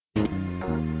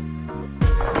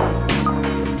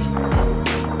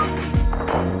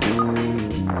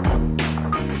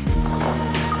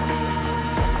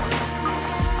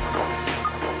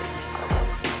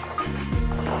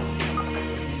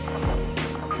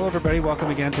Hello, everybody.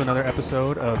 Welcome again to another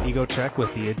episode of Ego Check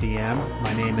with the DM.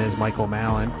 My name is Michael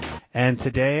Mallon, and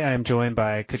today I am joined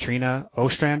by Katrina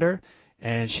Ostrander,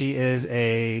 and she is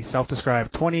a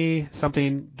self-described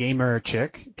 20-something gamer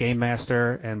chick, game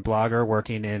master, and blogger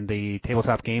working in the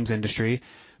tabletop games industry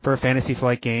for Fantasy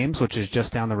Flight Games, which is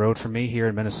just down the road from me here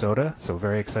in Minnesota. So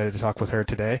very excited to talk with her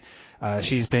today.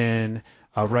 She's been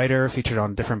a writer featured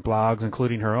on different blogs,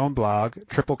 including her own blog,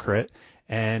 Triple Crit,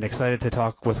 and excited to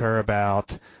talk with her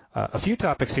about a few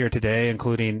topics here today,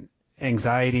 including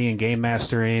anxiety and game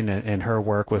mastering and her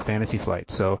work with Fantasy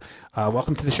Flight. So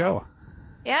welcome to the show.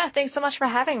 Yeah, thanks so much for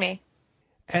having me.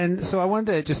 And so I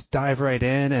wanted to just dive right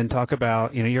in and talk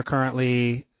about, you're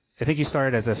currently, I think you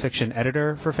started as a fiction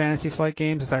editor for Fantasy Flight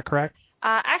Games. Is that correct?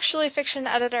 Actually, fiction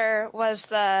editor was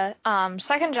the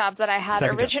second job that I had.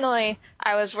 Originally,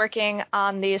 I was working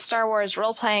on the Star Wars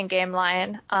role-playing game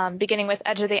line, beginning with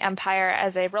Edge of the Empire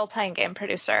as a role-playing game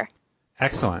producer.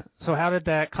 Excellent. So how did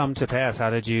that come to pass? How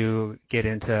did you get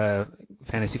into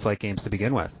Fantasy Flight Games to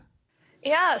begin with?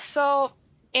 Yeah, so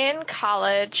in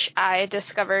college, I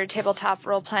discovered tabletop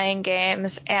role-playing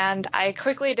games, and I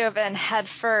quickly dove in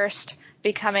headfirst,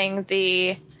 becoming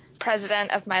the president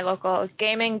of my local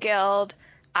gaming guild.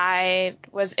 I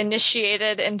was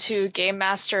initiated into game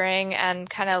mastering and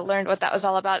kind of learned what that was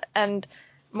all about. And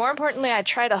more importantly, I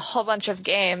tried a whole bunch of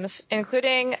games,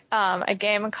 including a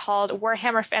game called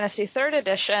Warhammer Fantasy 3rd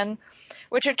Edition,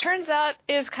 which it turns out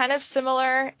is kind of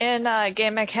similar in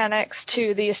game mechanics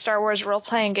to the Star Wars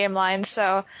role-playing game line.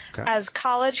 So As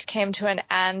college came to an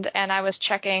end and I was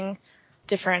checking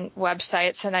different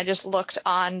websites, and I just looked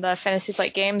on the Fantasy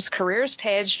Flight Games careers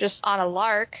page just on a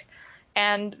lark,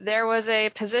 and there was a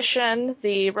position,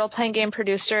 the role-playing game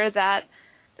producer, that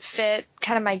fit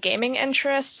kind of my gaming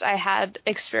interests. I had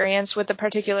experience with the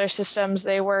particular systems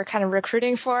they were kind of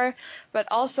recruiting for, but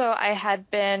also I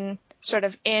had been sort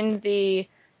of in the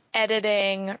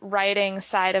editing, writing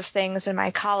side of things in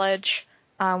my college,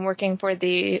 working for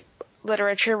the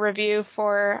literature review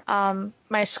for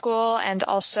my school, and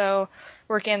also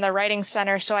working in the writing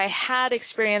center. So I had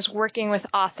experience working with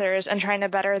authors and trying to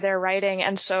better their writing.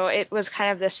 And so it was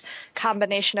kind of this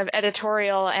combination of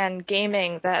editorial and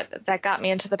gaming that got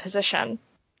me into the position.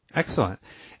 Excellent.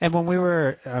 And when we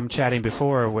were chatting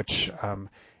before, which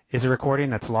is a recording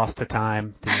that's lost to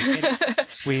time.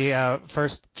 We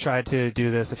first tried to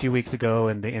do this a few weeks ago,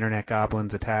 and the internet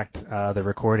goblins attacked the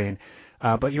recording.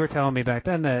 But you were telling me back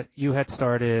then that you had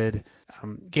started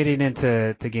getting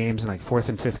into games in like 4th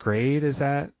and 5th grade. Is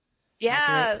that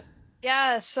accurate?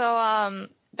 Yeah. So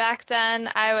back then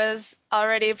I was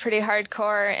already pretty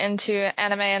hardcore into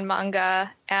anime and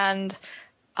manga, and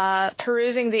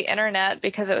perusing the internet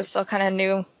because it was still kind of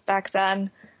new back then.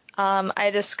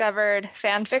 I discovered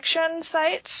fan fiction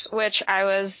sites, which I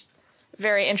was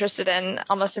very interested in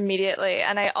almost immediately.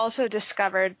 And I also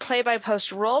discovered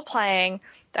play-by-post role-playing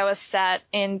that was set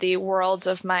in the worlds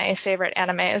of my favorite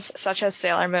animes, such as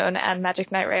Sailor Moon and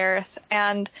Magic Knight Rayearth.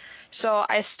 And so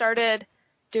I started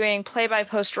doing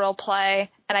play-by-post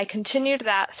role-play, and I continued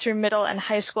that through middle and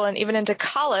high school and even into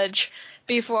college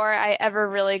before I ever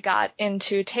really got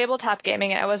into tabletop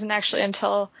gaming. And it wasn't actually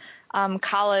until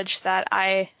college that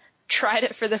I tried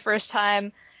it for the first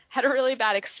time, had a really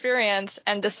bad experience,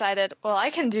 and decided, well, I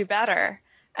can do better.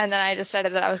 And then I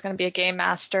decided that I was going to be a game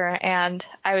master, and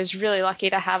I was really lucky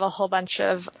to have a whole bunch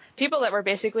of people that were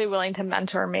basically willing to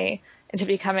mentor me into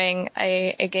becoming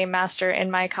a game master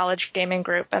in my college gaming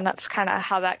group, and that's kind of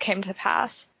how that came to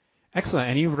pass. Excellent.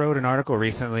 And you wrote an article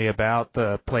recently about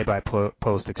the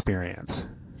play-by-post experience.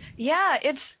 Yeah,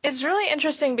 it's really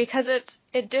interesting because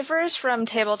it differs from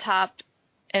tabletop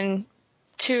in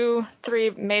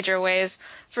 2-3 major ways.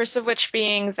 First of which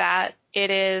being that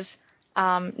it is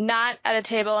not at a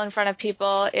table in front of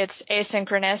people. It's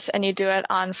asynchronous, and you do it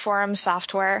on forum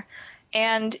software.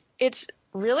 And it's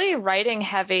really writing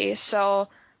heavy, so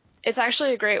it's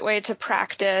actually a great way to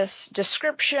practice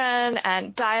description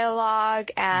and dialogue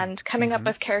and coming up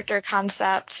with character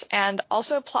concepts, and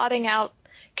also plotting out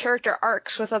character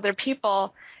arcs with other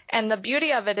people. And the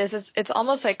beauty of it is it's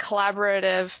almost like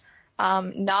collaborative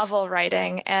novel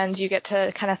writing, and you get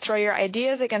to kind of throw your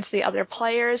ideas against the other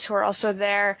players who are also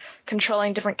there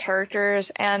controlling different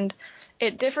characters. And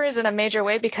it differs in a major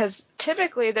way because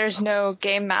typically there's no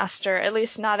game master, at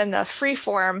least not in the free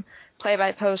form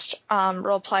play-by-post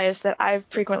role plays that I've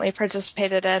frequently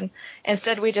participated in.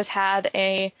 Instead, we just had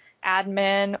a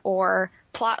admin or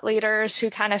plot leaders who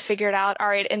kind of figured out, all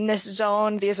right, in this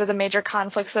zone, these are the major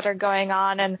conflicts that are going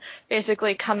on, and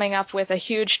basically coming up with a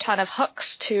huge ton of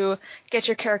hooks to get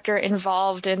your character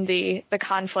involved in the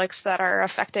conflicts that are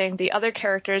affecting the other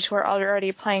characters who are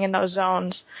already playing in those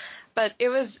zones. but it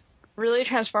was really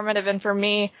transformative. And for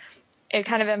me, it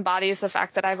kind of embodies the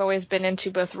fact that I've always been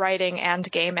into both writing and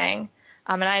gaming.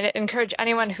 And I encourage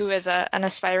anyone who is an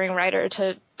aspiring writer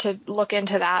to look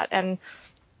into that. And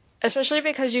especially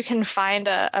because you can find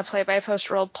a play-by-post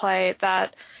role play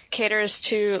that caters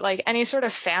to like any sort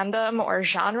of fandom or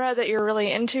genre that you're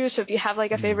really into. So if you have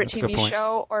like a favorite TV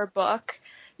show or book,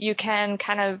 you can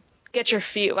kind of get your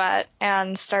feet wet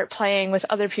and start playing with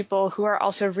other people who are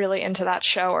also really into that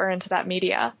show or into that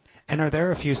media. And are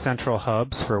there a few central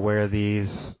hubs for where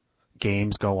these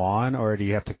games go on, or do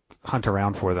you have to hunt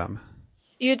around for them?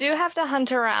 You do have to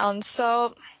hunt around.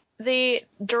 So the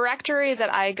directory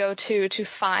that I go to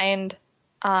find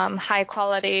high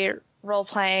quality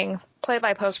role-playing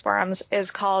play-by-post forums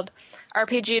is called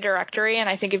RPG Directory. And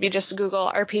I think if you just Google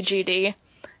RPGD,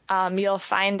 you'll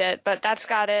find it. But that's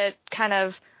got it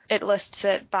it lists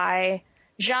it by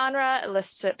genre, it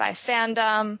lists it by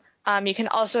fandom. You can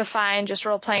also find just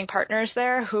role-playing partners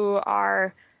there who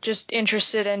are just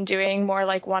interested in doing more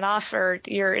like one-off, or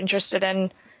you're interested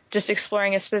in just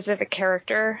exploring a specific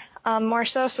character more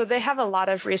so. So they have a lot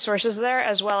of resources there,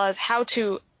 as well as how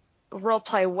to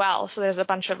role-play well. So there's a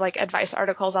bunch of like advice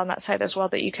articles on that site as well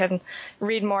that you can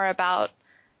read more about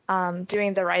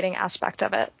doing the writing aspect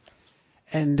of it.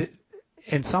 And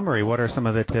in summary, what are some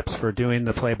of the tips for doing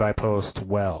the play-by-post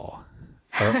well?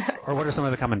 Or what are some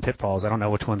of the common pitfalls? I don't know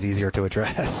which one's easier to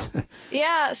address.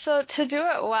 Yeah, so to do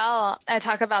it well, I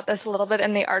talk about this a little bit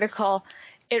in the article.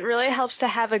 It really helps to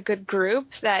have a good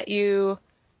group that you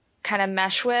kind of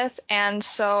mesh with. And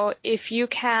so if you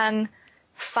can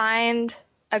find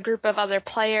a group of other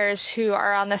players who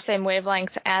are on the same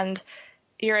wavelength and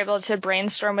you're able to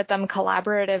brainstorm with them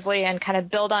collaboratively and kind of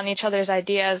build on each other's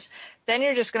ideas, then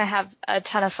you're just going to have a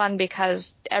ton of fun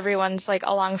because everyone's like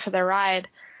along for the ride.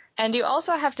 And you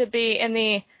also have to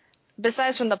be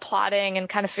besides from the plotting and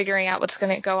kind of figuring out what's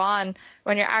going to go on,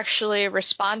 when you're actually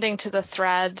responding to the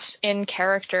threads in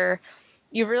character,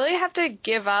 you really have to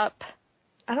give up,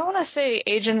 I don't want to say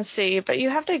agency, but you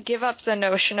have to give up the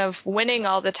notion of winning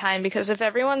all the time, because if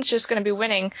everyone's just going to be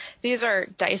winning, these are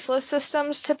diceless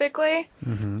systems typically.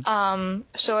 Mm-hmm.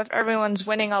 So if everyone's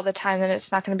winning all the time, then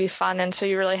it's not going to be fun. And so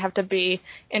you really have to be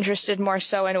interested more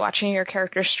so in watching your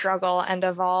character struggle and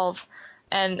evolve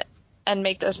and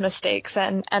make those mistakes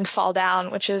and fall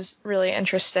down, which is really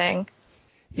interesting.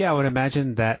 Yeah, I would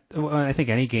imagine that. Well, I think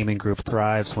any gaming group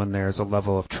thrives when there's a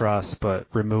level of trust, but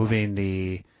removing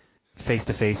the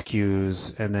face-to-face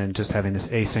cues and then just having this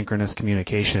asynchronous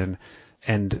communication.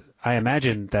 And I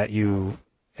imagine that you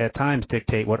at times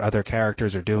dictate what other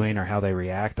characters are doing or how they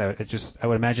react. I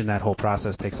would imagine that whole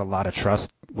process takes a lot of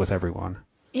trust with everyone.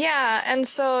 Yeah, and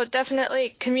so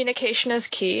definitely communication is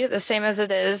key, the same as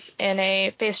it is in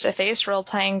a face-to-face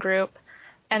role-playing group.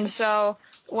 And so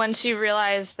once you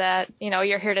realize that,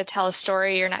 you're here to tell a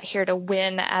story, you're not here to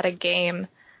win at a game,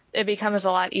 it becomes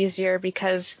a lot easier,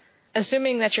 because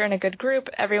assuming that you're in a good group,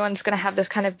 everyone's going to have this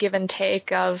kind of give and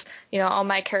take of,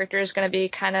 my character is going to be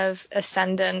kind of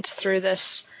ascendant through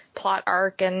this plot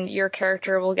arc, and your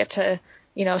character will get to,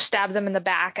 stab them in the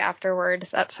back afterward,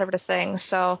 that sort of thing.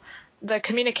 So the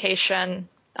communication,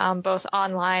 both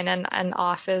online and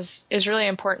off, is really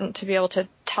important to be able to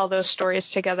tell those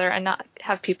stories together and not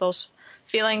have people's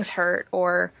feelings hurt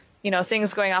or,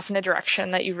 things going off in a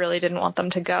direction that you really didn't want them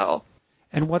to go.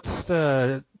 And what's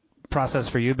the process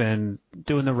for you been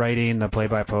doing the writing, the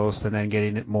play-by-post, and then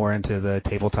getting it more into the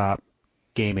tabletop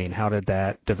gaming? How did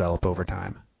that develop over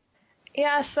time?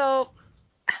 Yeah, so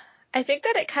I think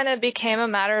that it kind of became a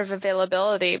matter of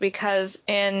availability, because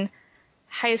in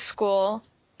high school,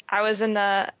 I was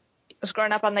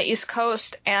growing up on the East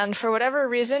Coast, and for whatever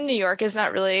reason, New York is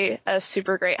not really a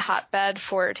super great hotbed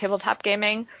for tabletop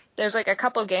gaming. There's like a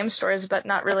couple game stores, but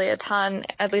not really a ton,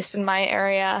 at least in my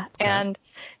area. Okay. And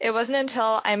it wasn't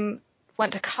until I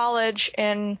went to college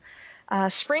in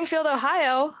Springfield,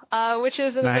 Ohio, which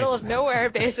is in the middle of nowhere,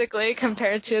 basically,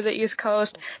 compared to the East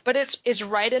Coast. But it's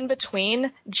right in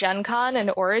between Gen Con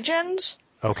and Origins.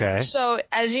 Okay. So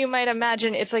as you might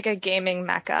imagine, it's like a gaming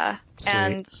mecca. Sweet.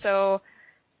 And so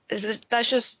that's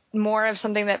just more of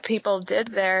something that people did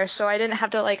there. So I didn't have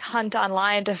to like hunt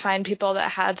online to find people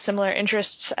that had similar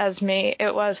interests as me.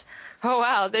 It was, oh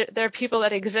wow, there are people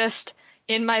that exist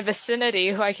in my vicinity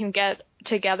who I can get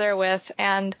together with.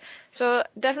 And so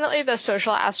definitely the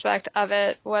social aspect of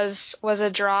it was a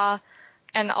draw.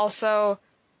 And also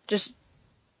just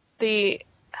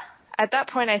at that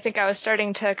point, I think I was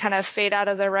starting to kind of fade out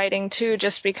of the writing too,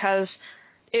 just because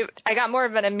I got more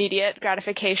of an immediate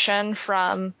gratification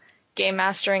from game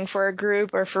mastering for a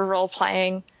group or for role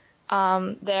playing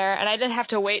there, and I didn't have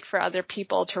to wait for other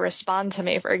people to respond to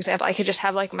me. For example, I could just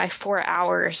have like my 4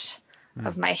 hours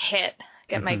of my hit,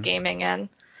 get my gaming in.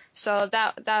 So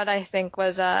that I think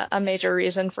was a major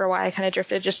reason for why I kind of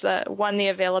drifted. Just the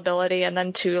availability, and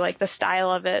then two, like the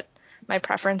style of it. My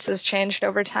preferences changed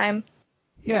over time.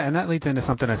 Yeah, and that leads into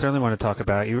something I certainly want to talk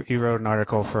about. You wrote an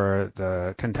article for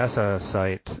the Contessa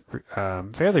site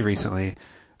fairly recently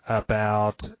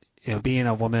about being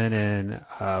a woman in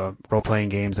role-playing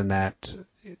games in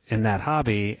that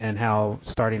hobby, and how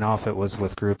starting off it was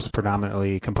with groups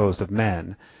predominantly composed of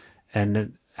men,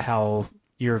 and how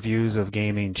your views of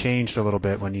gaming changed a little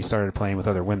bit when you started playing with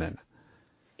other women.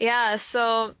 Yeah,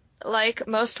 so like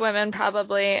most women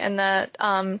probably in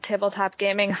the tabletop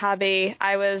gaming hobby,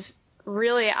 I was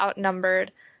really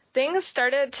outnumbered. Things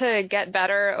started to get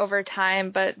better over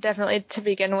time, but definitely to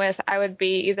begin with, I would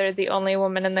be either the only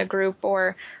woman in the group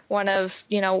or one of,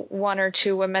 1 or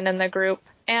 2 women in the group.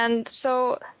 And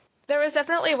so there was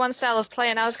definitely one style of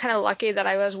play, and I was kind of lucky that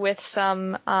I was with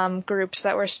some groups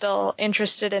that were still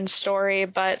interested in story,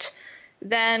 but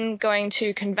then going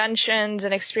to conventions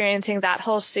and experiencing that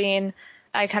whole scene,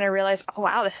 I kind of realized, oh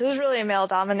wow, this is really male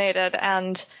dominated,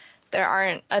 and there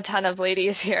aren't a ton of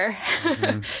ladies here.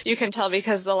 Mm-hmm. You can tell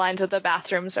because the lines of the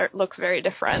bathrooms look very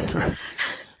different.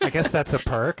 I guess that's a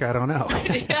perk. I don't know.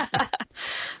 Yeah.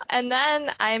 And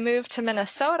then I moved to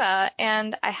Minnesota,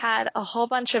 and I had a whole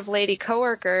bunch of lady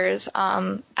coworkers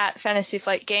at Fantasy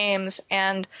Flight Games,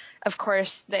 and of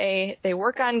course they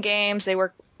work on games, they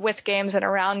work with games and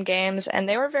around games, and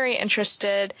they were very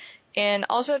interested in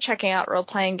also checking out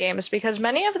role-playing games because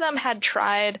many of them had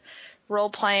tried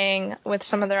role-playing with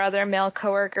some of their other male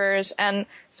coworkers and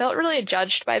felt really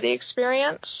judged by the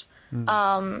experience.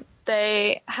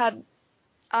 They had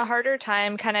a harder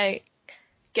time kind of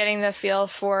getting the feel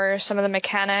for some of the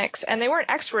mechanics, and they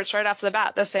weren't experts right off the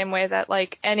bat, the same way that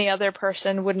like any other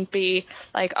person wouldn't be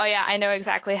like, oh yeah, I know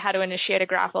exactly how to initiate a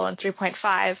grapple in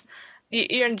 3.5.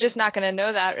 You're just not going to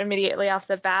know that immediately off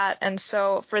the bat. And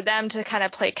so for them to kind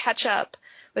of play catch up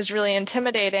was really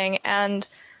intimidating. And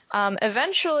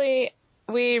eventually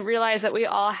we realized that we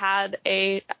all had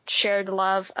a shared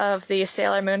love of the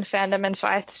Sailor Moon fandom. And so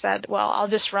I said, well, I'll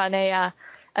just run a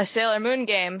Sailor Moon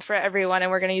game for everyone, and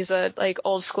we're going to use a like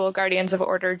old school Guardians of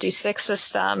Order D6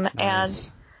 system. Nice.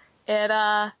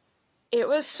 And it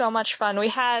was so much fun. We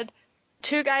had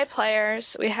 2 guy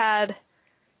players. We had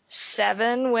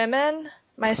 7 women,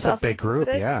 myself. That's a big group,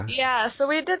 yeah. Yeah, so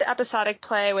we did episodic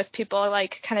play with people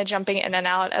like kind of jumping in and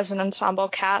out as an ensemble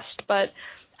cast, but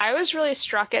I was really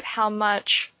struck at how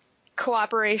much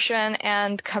cooperation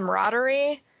and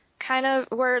camaraderie kind of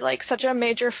were like such a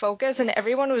major focus, and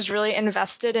everyone was really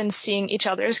invested in seeing each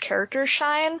other's characters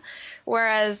shine,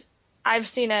 whereas I've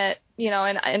seen it,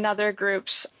 in other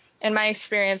groups, in my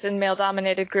experience in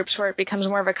male-dominated groups, where it becomes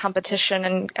more of a competition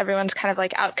and everyone's kind of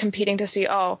like out competing to see,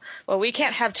 oh, well, we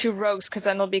can't have 2 rogues because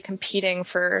then they'll be competing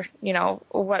for,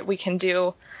 what we can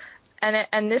do.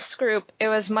 And this group, it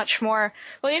was much more,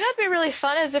 well, it'd be really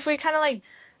fun is if we kind of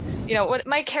like, what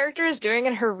my character is doing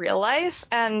in her real life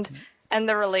and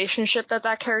the relationship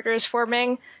that character is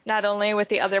forming, not only with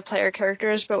the other player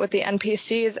characters, but with the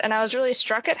NPCs. And I was really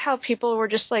struck at how people were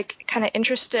just like kind of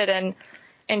interested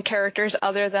in characters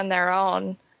other than their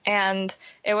own. And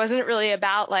it wasn't really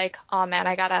about like, oh man,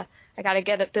 I gotta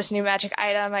get this new magic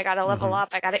item. I gotta level up.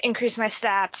 I gotta increase my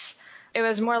stats. It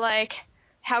was more like,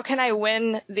 how can I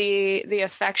win the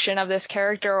affection of this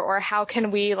character, or how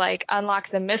can we like unlock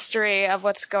the mystery of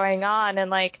what's going on? And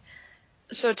like,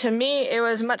 so to me, it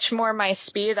was much more my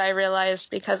speed, I realized,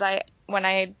 because when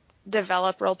I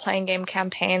develop role-playing game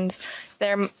campaigns,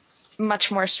 they're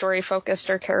much more story-focused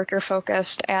or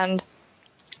character-focused. And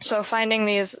so finding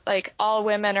these, like, all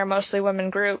women or mostly women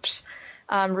groups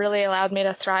really allowed me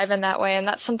to thrive in that way. And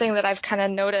that's something that I've kind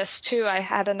of noticed, too. I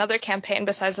had another campaign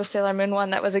besides the Sailor Moon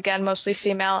one that was, again, mostly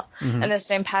female, and the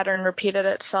same pattern repeated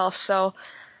itself. So,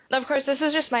 of course, this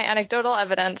is just my anecdotal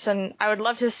evidence, and I would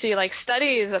love to see like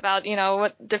studies about,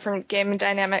 what different game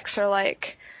dynamics are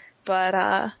like. But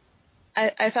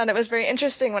I found it was very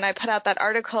interesting when I put out that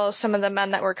article. Some of the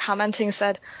men that were commenting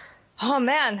said, oh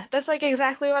man, that's like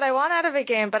exactly what I want out of a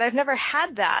game, but I've never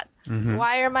had that.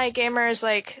 Why are my gamers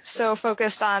like so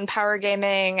focused on power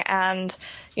gaming and,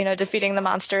 defeating the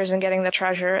monsters and getting the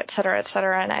treasure, et cetera, et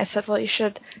cetera? And I said, well, you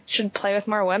should play with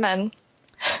more women.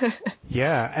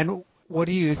 Yeah, and what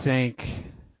do you think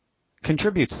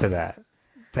contributes to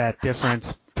that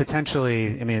difference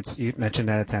potentially? I mean, you mentioned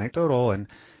that it's anecdotal,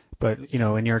 but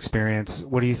in your experience,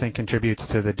 what do you think contributes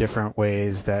to the different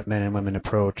ways that men and women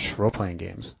approach role-playing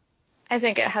games? I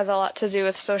think it has a lot to do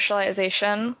with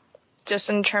socialization, just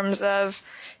in terms of,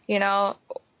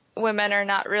 women are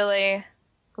not really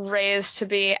raised to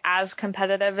be as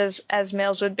competitive as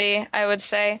males would be, I would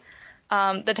say.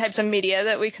 The types of media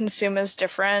that we consume is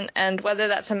different, and whether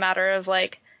that's a matter of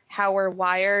like how we're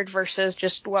wired versus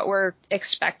just what we're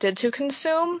expected to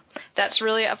consume, that's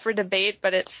really up for debate.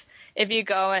 But it's, if you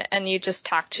go and you just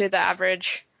talk to the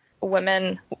average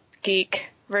women geek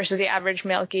versus the average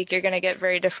male geek, you're going to get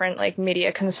very different like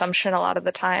media consumption a lot of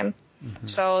the time. Mm-hmm.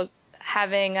 So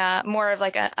having more of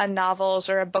like a novels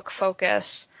or a book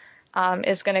focus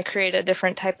is going to create a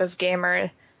different type of gamer,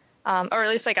 or at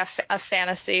least like a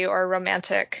fantasy or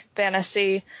romantic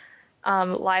fantasy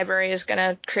library is going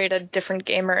to create a different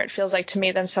gamer, it feels like to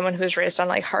me, than someone who's raised on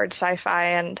like hard sci-fi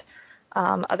and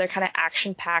other kind of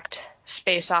action-packed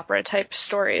space opera type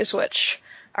stories, which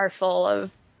are full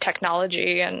of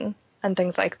technology and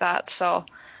things like that. So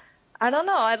I don't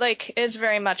know. It's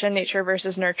very much a nature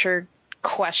versus nurture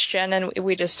question, and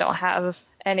we just don't have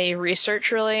any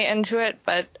research really into it.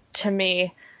 But to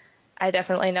me, I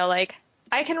definitely know, like,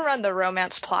 I can run the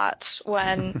romance plots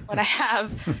when I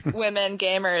have women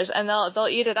gamers, and they'll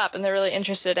eat it up and they're really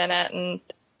interested in it. And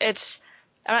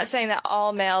I'm not saying that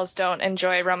all males don't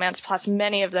enjoy romance plots.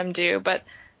 Many of them do, but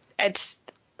it's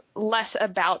less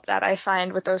about that, I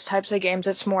find, with those types of games.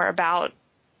 It's more about,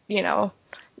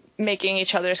 making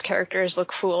each other's characters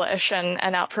look foolish and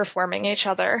outperforming each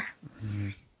other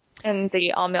in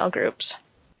the all male groups.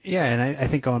 Yeah, and I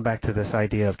think going back to this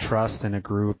idea of trust in a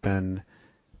group and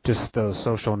just those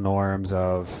social norms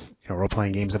of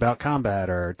role-playing games about combat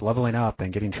or leveling up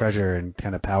and getting treasure and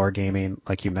kind of power gaming,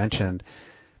 like you mentioned,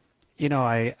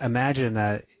 I imagine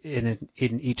that in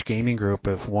each gaming group,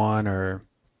 if one or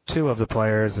two of the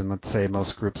players, and let's say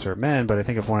most groups are men, but I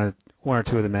think if one or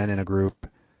two of the men in a group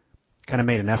kind of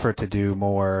made an effort to do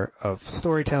more of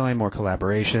storytelling, more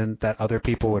collaboration, that other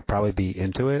people would probably be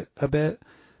into it a bit.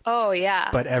 Oh, yeah.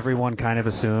 But everyone kind of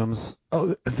assumes,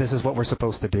 this is what we're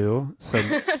supposed to do.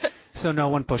 So no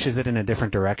one pushes it in a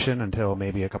different direction until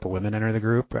maybe a couple women enter the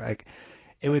group.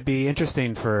 It would be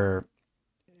interesting for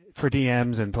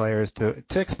DMs and players to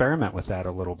experiment with that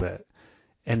a little bit.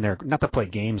 And not to play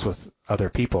games with other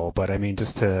people, but I mean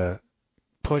just to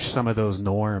push some of those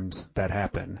norms that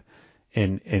happen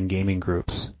in gaming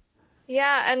groups.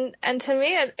 Yeah, and to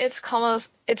me it's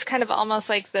kind of almost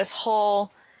like this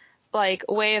whole like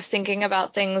way of thinking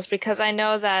about things, because I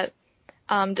know that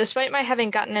despite my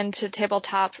having gotten into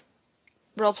tabletop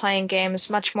role-playing games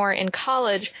much more in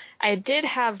college, I did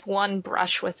have one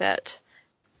brush with it.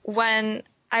 When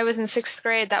I was in 6th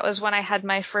grade, that was when I had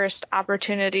my first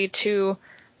opportunity to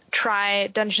try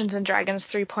Dungeons & Dragons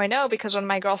 3.0, because one of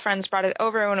my girlfriends brought it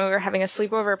over when we were having a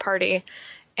sleepover party,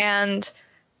 and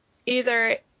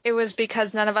either it was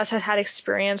because none of us had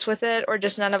experience with it, or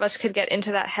just none of us could get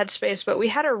into that headspace, but we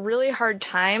had a really hard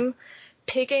time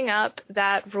picking up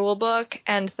that rule book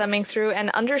and thumbing through and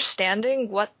understanding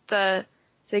what the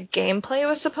gameplay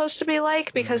was supposed to be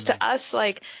like, because to us,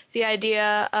 like, the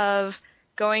idea of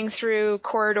going through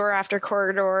corridor after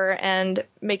corridor and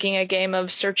making a game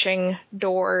of searching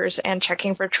doors and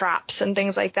checking for traps and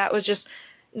things like that was just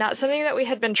not something that we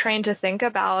had been trained to think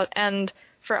about. And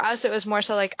for us, it was more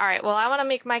so like, all right, well, I want to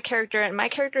make my character, and my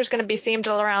character is going to be themed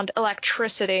around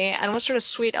electricity, and what sort of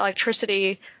sweet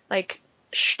electricity, like,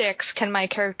 shticks can my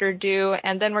character do,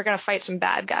 and then we're going to fight some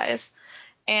bad guys.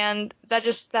 And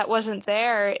that wasn't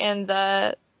there in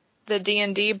the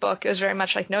D&D book. It was very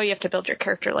much like, no, you have to build your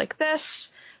character like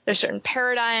this. There's certain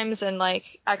paradigms and,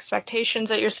 like, expectations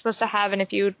that you're supposed to have, and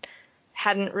if you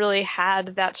hadn't really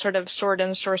had that sort of sword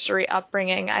and sorcery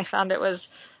upbringing, I found it was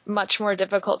much more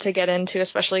difficult to get into,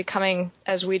 especially coming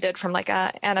as we did from like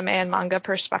a anime and manga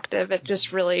perspective. It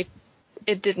just really,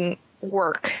 it didn't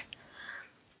work.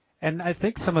 And I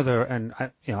think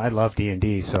I love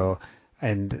D&D, so,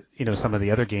 and some of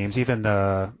the other games, even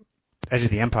the Edge of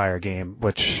the Empire game,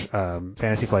 which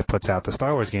Fantasy Flight puts out, the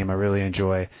Star Wars game, I really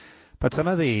enjoy. But some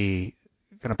of the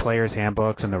kind of players'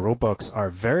 handbooks and the rule books are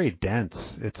very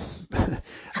dense. It's,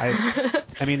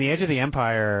 I mean, the Edge of the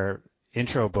Empire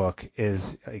intro book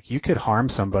is like, you could harm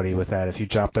somebody with that if you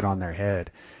dropped it on their head.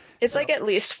 It's like at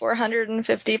least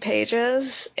 450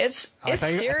 pages. It's serious.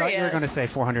 I thought you were going to say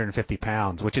 450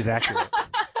 pounds, which is accurate.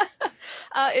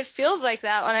 It feels like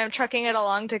that when I'm trucking it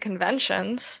along to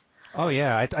conventions. Oh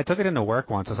yeah, I took it into work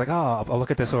once. I was like, I'll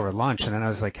look at this over lunch, and then I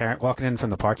was like walking in from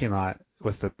the parking lot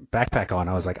with the backpack on.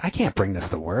 I was like, I can't bring this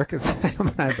to work. I'm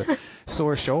gonna have a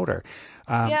sore shoulder.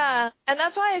 Yeah, and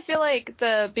that's why I feel like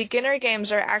the beginner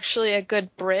games are actually a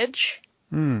good bridge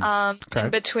in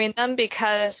between them,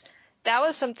 because that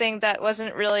was something that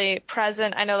wasn't really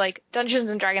present. I know, like,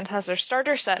 Dungeons & Dragons has their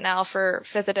starter set now for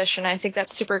 5th edition. I think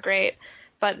that's super great.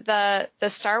 But the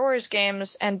Star Wars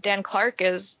games, and Dan Clark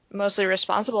is mostly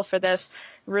responsible for this,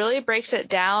 really breaks it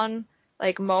down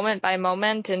like moment by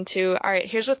moment into, all right,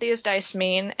 here's what these dice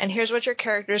mean, and here's what your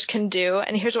characters can do,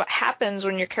 and here's what happens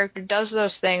when your character does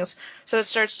those things. So it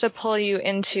starts to pull you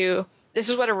into, this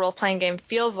is what a role-playing game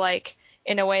feels like,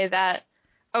 in a way that,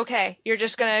 okay, you're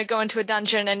just going to go into a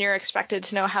dungeon and you're expected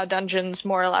to know how dungeons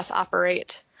more or less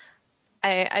operate.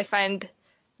 I find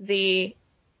the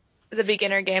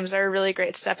beginner games are a really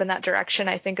great step in that direction.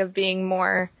 I think of being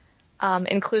more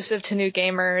inclusive to new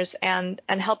gamers and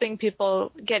helping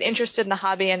people get interested in the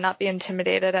hobby and not be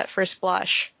intimidated at first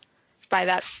blush by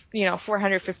that,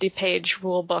 450-page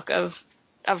rule book of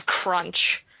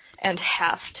crunch and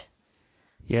heft.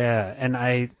 Yeah, and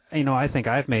I think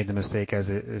I've made the mistake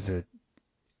as a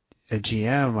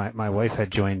GM. My wife had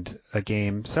joined a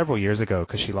game several years ago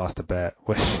because she lost a bet,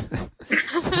 which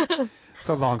it's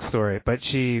a long story, but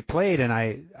she played, and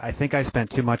I think I spent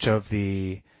too much of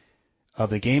the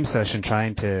game session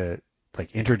trying to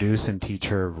like introduce and teach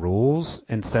her rules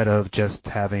instead of just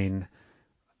having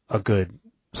a good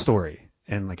story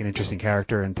and like an interesting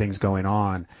character and things going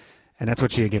on. And that's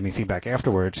what she had given me feedback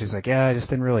afterwards. She's like, yeah, I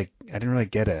didn't really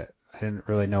get it. I didn't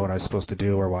really know what I was supposed to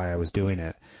do or why I was doing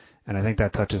it. And I think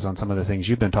that touches on some of the things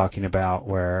you've been talking about,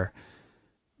 where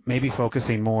maybe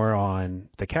focusing more on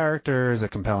the characters, a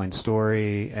compelling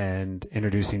story, and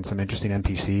introducing some interesting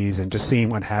NPCs and just seeing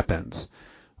what happens,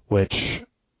 which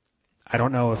I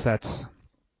don't know if that's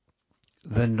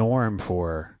the norm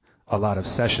for a lot of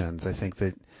sessions. I think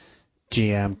that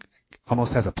GM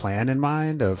almost has a plan in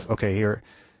mind of, okay,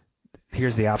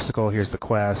 here's the obstacle, here's the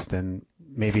quest, and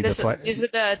maybe these are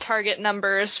the target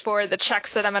numbers for the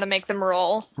checks that I'm going to make them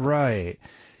roll. Right.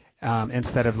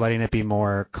 Instead of letting it be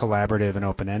more collaborative and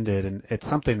open-ended. And it's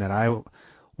something that I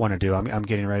want to do. I'm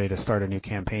getting ready to start a new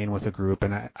campaign with a group,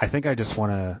 and I think I just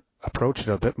want to approach it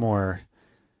a bit more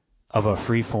of a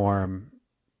free form,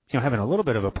 having a little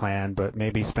bit of a plan, but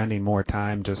maybe spending more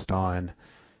time just on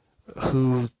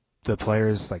who the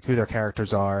players, like who their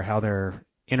characters are, how they're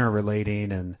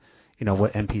interrelating, and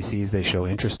what NPCs they show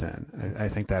interest in. I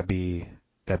think that'd be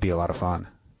a lot of fun.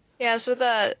 Yeah, so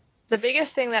the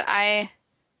biggest thing that I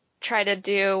try to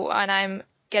do when I'm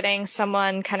getting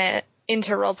someone kind of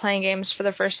into role-playing games for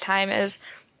the first time is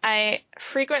I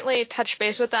frequently touch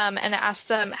base with them and ask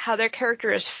them how their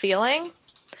character is feeling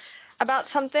about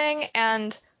something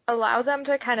and allow them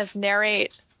to kind of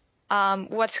narrate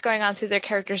what's going on through their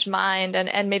character's mind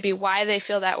and maybe why they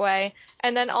feel that way.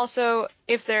 And then also,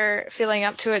 if they're feeling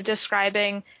up to it,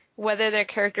 describing whether their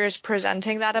character is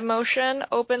presenting that emotion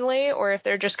openly or if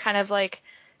they're just kind of like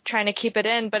trying to keep it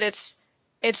in. But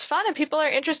it's fun and people are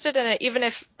interested in it, even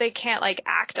if they can't like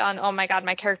act on, oh my God,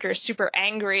 my character is super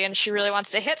angry and she really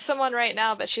wants to hit someone right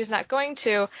now, but she's not going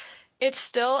to. It's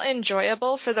still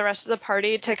enjoyable for the rest of the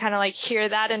party to kind of like hear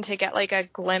that and to get like a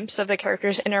glimpse of the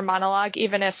character's inner monologue,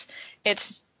 even if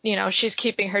it's, she's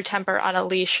keeping her temper on a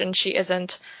leash and she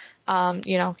isn't,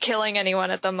 killing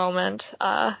anyone at the moment.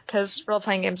 'Cause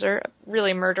role-playing games are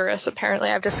really murderous.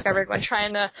 Apparently I've discovered when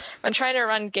trying to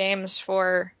run games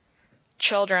for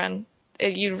children,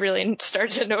 you really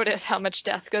start to notice how much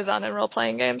death goes on in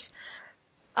role-playing games.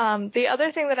 The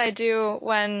other thing that I do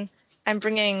when I'm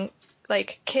bringing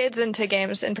like kids into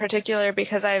games in particular,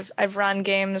 because I've run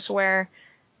games where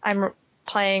I'm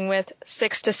playing with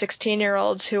 6 to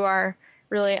 16-year-olds who are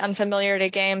really unfamiliar to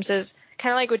games, is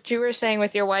kind of like what you were saying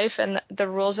with your wife and the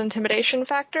rules intimidation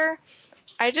factor.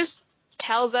 I just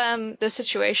tell them the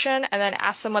situation and then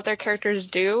ask them what their characters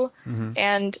do,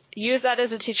 and use that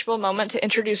as a teachable moment to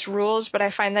introduce rules. But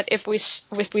I find that if we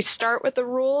start with the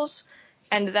rules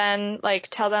and then like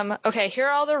tell them, okay, here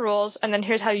are all the rules and then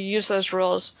here's how you use those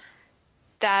rules,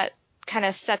 that kind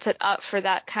of sets it up for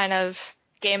that kind of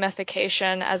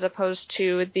gamification as opposed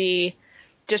to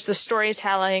just the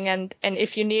storytelling. And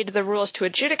if you need the rules to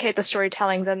adjudicate the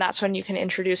storytelling, then that's when you can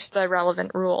introduce the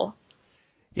relevant rule.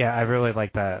 Yeah, I really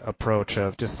like that approach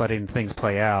of just letting things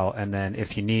play out, and then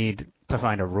if you need to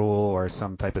find a rule or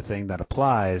some type of thing that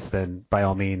applies, then by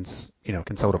all means,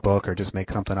 consult a book or just make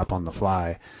something up on the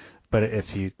fly. But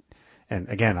and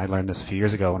again, I learned this a few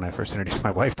years ago when I first introduced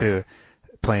my wife to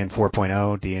playing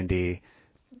 4.0 D&D,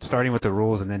 starting with the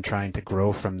rules and then trying to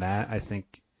grow from that, I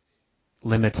think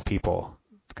limits people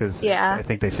because I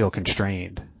think they feel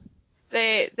constrained.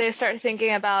 They start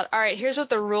thinking about, all right, here's what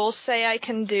the rules say I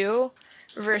can do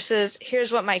versus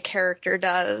here's what my character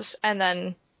does, and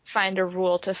then find a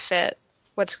rule to fit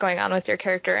what's going on with your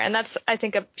character. And that's, I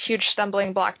think, a huge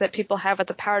stumbling block that people have with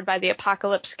the Powered by the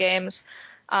Apocalypse games,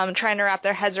 trying to wrap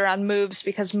their heads around moves,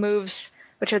 because moves,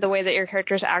 which are the way that your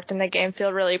characters act in the game,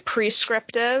 feel really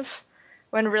prescriptive,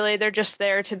 when really they're just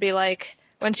there to be like,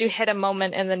 once you hit a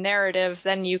moment in the narrative,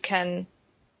 then you can,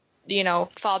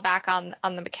 fall back on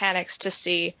the mechanics to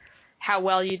see how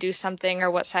well you do something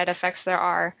or what side effects there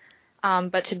are.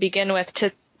 But to begin with,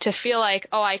 to feel like,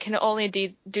 oh, I can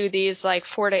only do these like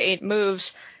 4 to 8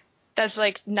 moves, that's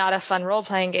like not a fun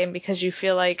role-playing game because you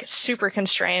feel like super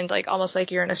constrained, like almost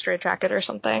like you're in a straitjacket or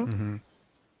something. Mm-hmm.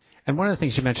 And one of the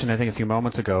things you mentioned, I think, a few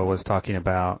moments ago was talking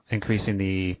about engaging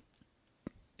the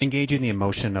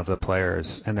emotion of the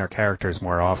players and their characters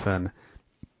more often.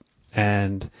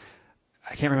 And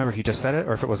I can't remember if you just said it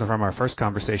or if it was from our first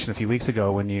conversation a few weeks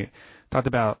ago when you talked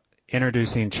about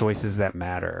introducing choices that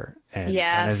matter and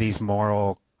kind of these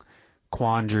moral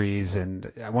quandaries.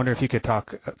 And I wonder if you could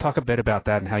talk a bit about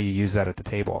that and how you use that at the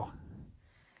table.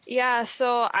 Yeah,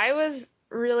 so I was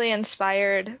really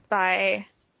inspired by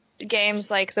games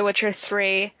like The Witcher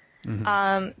 3,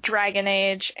 Dragon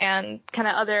Age, and kind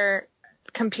of other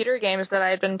computer games that I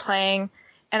had been playing.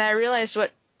 And I realized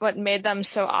what made them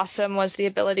so awesome was the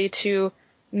ability to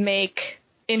make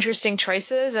interesting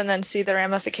choices and then see the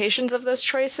ramifications of those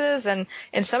choices. And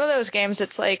in some of those games,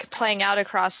 it's like playing out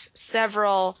across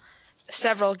several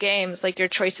games, like your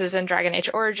choices in Dragon Age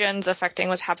Origins affecting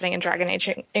what's happening in Dragon Age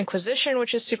Inquisition,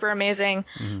 which is super amazing.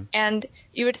 Mm-hmm. And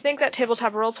you would think that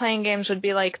tabletop role-playing games would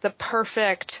be like the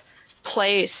perfect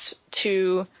place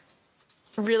to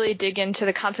really dig into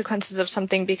the consequences of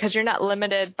something because you're not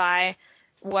limited by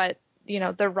what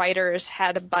the writers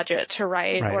had a budget to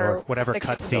write, right, or whatever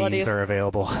cutscenes are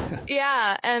available.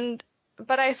 Yeah,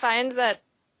 but I find that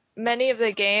many of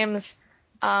the games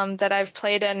that I've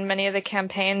played in, many of the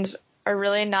campaigns are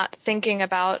really not thinking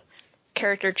about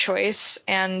character choice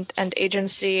and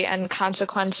agency and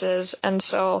consequences. And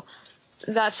so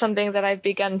that's something that I've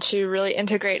begun to really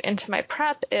integrate into my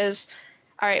prep is,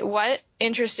 all right, what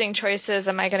interesting choices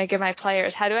am I going to give my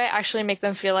players? How do I actually make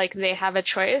them feel like they have a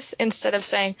choice instead of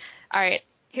saying, all right,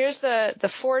 here's the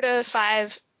 4 to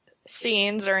 5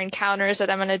 scenes or encounters that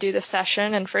I'm going to do this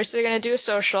session. And first they're going to do a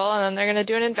social, and then they're going to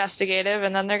do an investigative,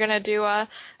 and then they're going to do a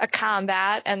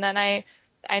combat. And then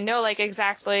I know like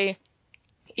exactly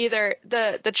either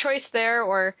the choice there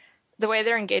or the way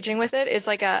they're engaging with it is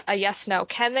like a yes, no.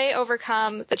 Can they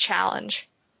overcome the challenge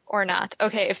or not?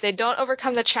 Okay, if they don't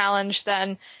overcome the challenge,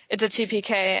 then it's a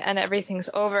TPK and everything's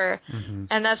over. Mm-hmm.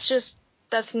 And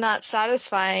that's not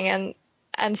satisfying.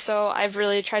 And so I've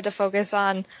really tried to focus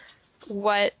on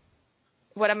what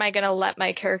am I going to let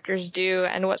my characters do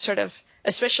and what sort of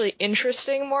especially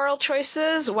interesting moral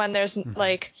choices when there's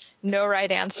like no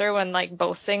right answer, when like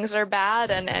both things are bad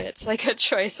and it's like a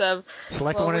choice of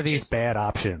select one of these bad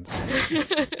options.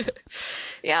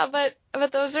 Yeah, but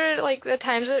those are like the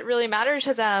times that really matter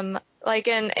to them. Like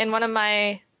in one of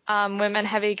my women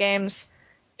heavy games,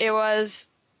 it was,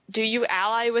 do you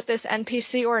ally with this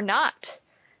NPC or not?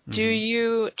 Do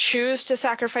you choose to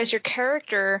sacrifice your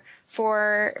character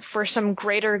for some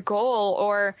greater goal,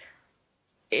 or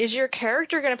is your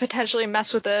character going to potentially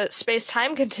mess with the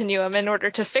space-time continuum in order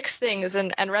to fix things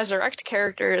and resurrect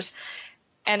characters?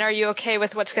 And are you okay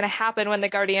with what's going to happen when the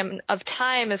Guardian of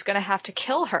Time is going to have to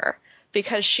kill her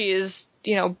because she is,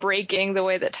 breaking the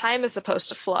way that time is supposed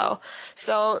to flow?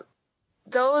 So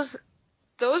those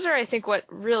are, I think, what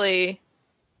really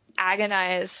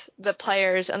agonize the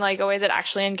players and like a way that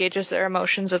actually engages their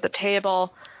emotions at the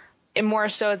table, and more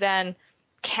so than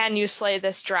can you slay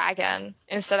this dragon?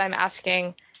 Instead, I'm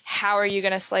asking, how are you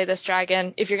going to slay this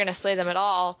dragon if you're going to slay them at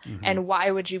all? And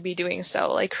why would you be doing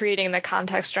so? Like creating the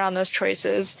context around those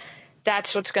choices.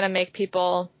 That's what's going to make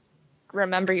people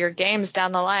remember your games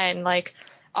down the line. Like,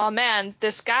 oh man,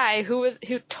 this guy who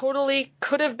totally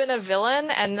could have been a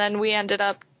villain, and then we ended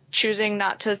up choosing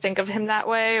not to think of him that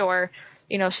way, or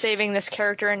saving this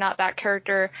character and not that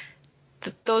character.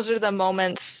 Those are the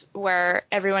moments where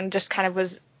everyone just kind of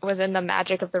was in the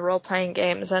magic of the role-playing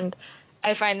games. And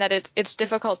I find that it's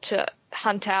difficult to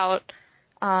hunt out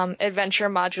adventure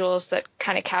modules that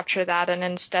kind of capture that, and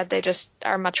instead they just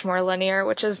are much more linear,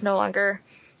 which is no longer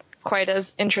quite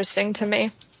as interesting to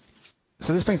me.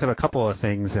 So this brings up a couple of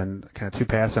things and kind of two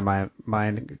paths in my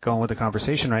mind going with the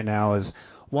conversation right now. Is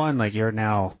one, like you're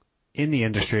now in the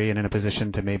industry and in a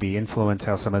position to maybe influence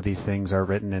how some of these things are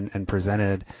written and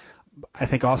presented. I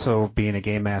think also being a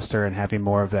game master and having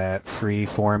more of that free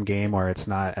form game where it's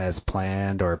not as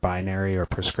planned or binary or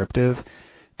prescriptive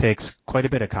takes quite a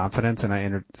bit of confidence, and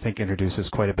I think introduces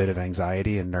quite a bit of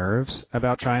anxiety and nerves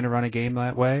about trying to run a game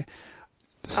that way.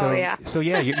 So, Oh,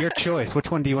 yeah. your choice.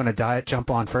 Which one do you want to jump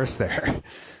on first there?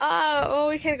 Well,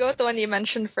 we can go with the one you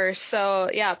mentioned first. So,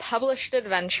 yeah, published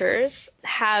adventures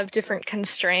have different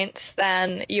constraints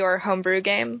than your homebrew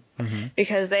game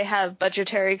because they have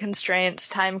budgetary constraints,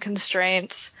 time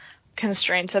constraints,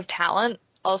 constraints of talent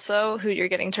also, who you're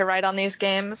getting to write on these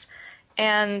games.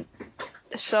 And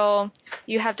so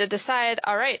you have to decide,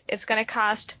 all right, it's going to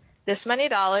cost this many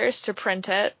dollars to print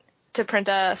a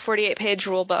 48-page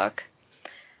rule book.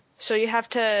 So you have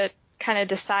to kind of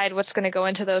decide what's going to go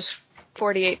into those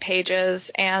 48 pages,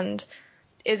 and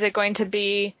is it going to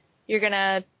be you're going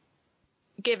to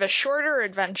give a shorter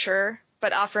adventure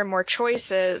but offer more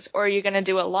choices, or are you going to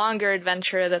do a longer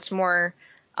adventure that's more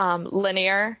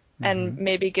linear and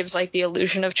maybe gives like the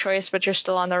illusion of choice, but you're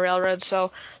still on the railroad.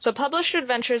 So published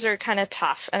adventures are kind of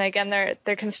tough, and again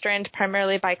they're constrained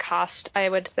primarily by cost, I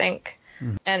would think,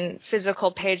 and physical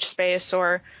page space,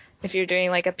 or if you're doing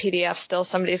like a PDF, still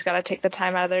somebody's got to take the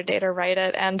time out of their day to write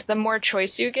it. And the more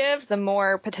choice you give, the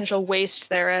more potential waste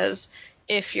there is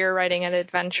if you're writing an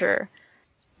adventure.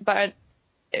 But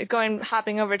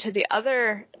hopping over to the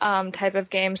other type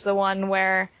of games, the one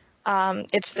where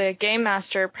it's the game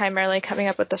master primarily coming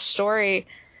up with the story,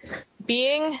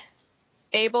 being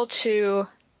able to,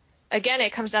 again,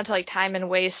 it comes down to like time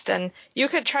and waste, and you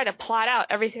could try to plot out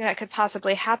everything that could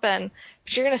possibly happen,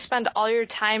 but you're going to spend all your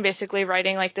time basically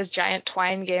writing like this giant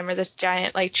Twine game or this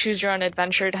giant like choose your own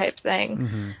adventure type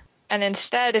thing. And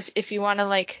instead, if you want to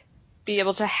like be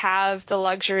able to have the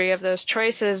luxury of those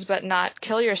choices but not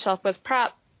kill yourself with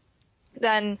prep,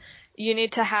 then you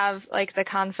need to have like the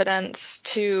confidence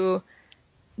to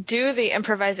do the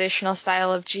improvisational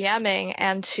style of GMing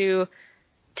and to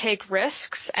take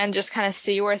risks and just kind of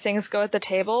see where things go at the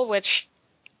table, which,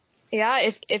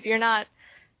 yeah, if you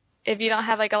don't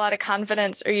have like a lot of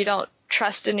confidence, or you don't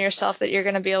trust in yourself that you're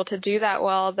going to be able to do that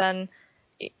well, then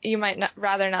you might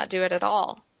rather not do it at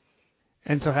all.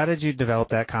 And so how did you develop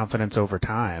that confidence over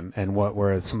time, and what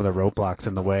were some of the roadblocks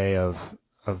in the way of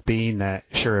being that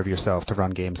sure of yourself to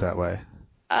run games that way?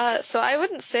 So I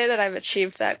wouldn't say that I've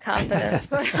achieved that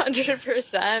confidence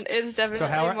 100%. It's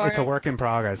definitely more. It's a work in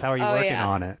progress. How are you working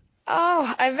on it?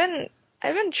 Oh, I've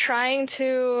been trying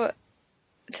to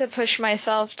push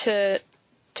myself to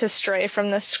stray from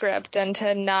the script and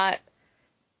to not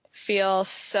feel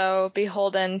so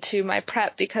beholden to my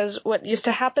prep, because what used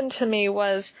to happen to me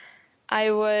was I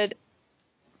would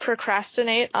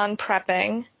procrastinate on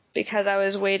prepping because I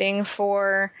was waiting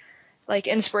for like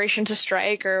inspiration to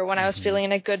strike, or when I was feeling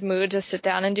in a good mood to sit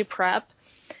down and do prep.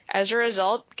 As a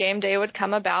result, game day would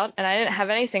come about and I didn't have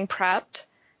anything prepped.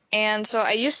 And so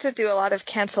I used to do a lot of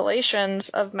cancellations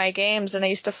of my games, and I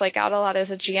used to flake out a lot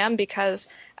as a GM because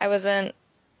I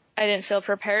didn't feel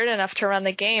prepared enough to run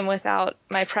the game without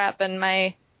my prep, and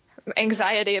my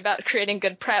anxiety about creating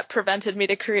good prep prevented me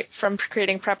from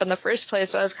creating prep in the first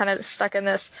place. So I was kind of stuck in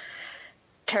this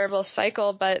terrible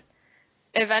cycle. But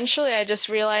eventually I just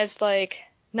realized, like,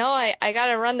 no, I got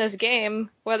to run this game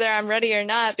whether I'm ready or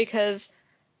not, because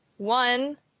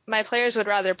one, my players would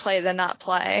rather play than not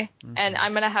play. And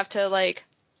I'm going to have to like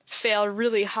fail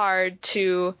really hard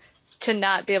to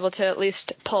not be able to at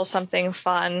least pull something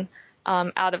fun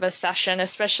out of a session,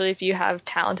 especially if you have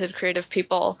talented creative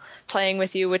people playing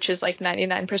with you, which is like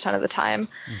 99% of the time.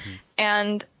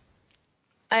 And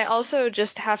I also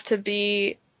just have to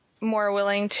be more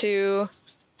willing to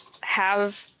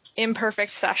have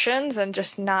imperfect sessions and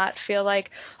just not feel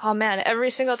like, oh man,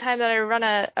 every single time that I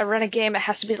run a game, it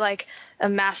has to be like a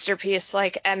masterpiece,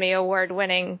 like Emmy award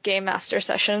winning game master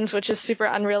sessions, which is super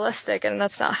unrealistic, and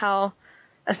that's not how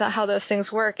those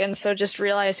things work. And so just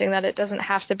realizing that it doesn't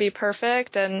have to be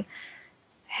perfect, and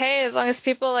hey, as long as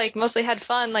people like mostly had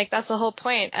fun, like that's the whole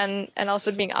point. And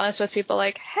also being honest with people,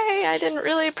 like, hey, I didn't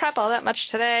really prep all that much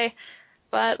today,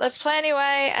 but let's play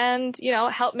anyway, and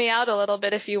help me out a little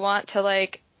bit if you want to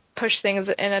like push things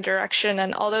in a direction.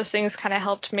 And all those things kind of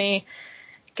helped me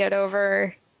get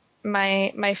over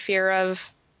my fear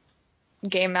of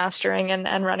game mastering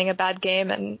and running a bad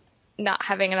game and not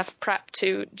having enough prep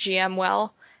to GM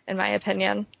well, in my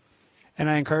opinion. And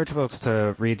I encourage folks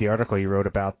to read the article you wrote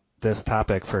about this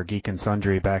topic for Geek and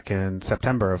Sundry back in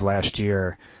September of last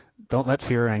year. Don't let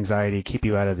fear or anxiety keep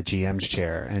you out of the GM's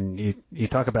chair. And you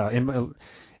talk about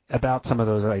some of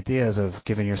those ideas of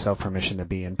giving yourself permission to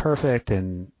be imperfect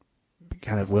and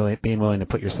kind of being willing to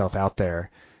put yourself out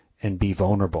there and be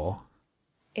vulnerable.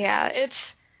 Yeah,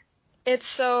 it's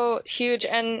so huge,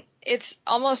 and it's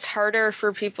almost harder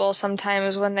for people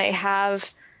sometimes when they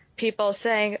have people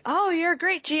saying, oh, you're a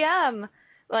great GM.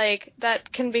 like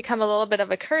that can become a little bit of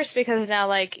a curse because now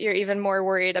like you're even more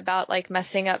worried about like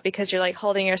messing up because you're like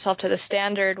holding yourself to the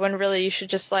standard when really you should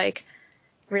just like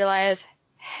realize,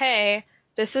 hey,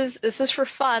 this is for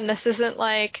fun. This isn't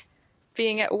like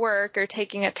being at work or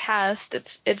taking a test.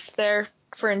 It's there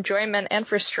for enjoyment and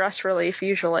for stress relief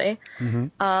usually.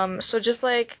 So just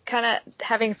like kind of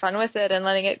having fun with it and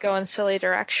letting it go in silly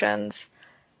directions,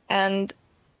 and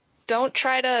don't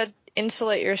try to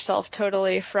insulate yourself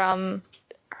totally from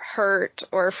hurt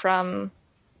or from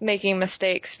making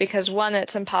mistakes, because one,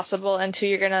 it's impossible, and two,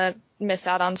 you're gonna miss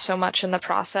out on so much in the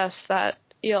process that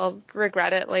you'll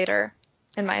regret it later,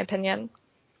 in my opinion.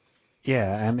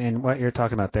 Yeah, I mean, what you're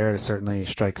talking about there certainly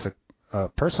strikes a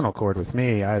personal chord with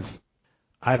me. I've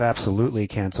absolutely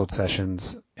canceled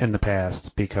sessions in the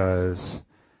past because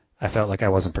I felt like I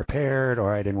wasn't prepared,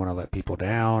 or I didn't want to let people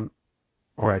down,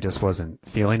 or I just wasn't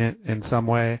feeling it in some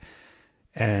way.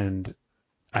 And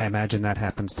I imagine that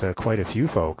happens to quite a few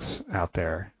folks out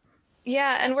there.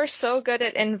 Yeah, and we're so good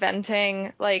at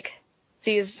inventing like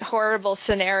these horrible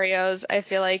scenarios. I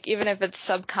feel like even if it's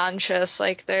subconscious,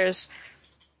 like there's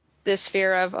this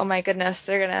fear of, oh my goodness,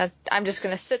 I'm just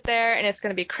gonna sit there and it's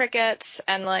gonna be crickets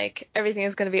and like everything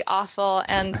is gonna be awful.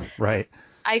 And Right.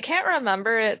 I can't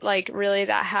remember it like really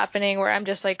that happening where I'm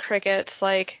just like crickets,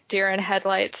 like deer in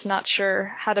headlights, not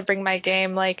sure how to bring my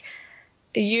game. Like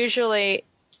usually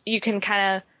you can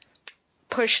kind of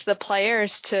push the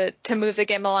players to move the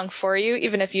game along for you,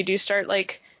 even if you do start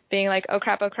like being like, oh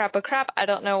crap, I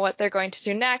don't know what they're going to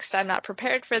do next, I'm not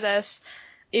prepared for this.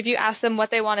 If you ask them what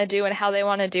they want to do and how they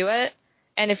want to do it,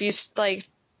 and if you like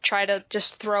try to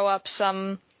just throw up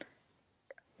some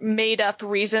made up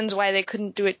reasons why they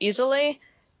couldn't do it easily,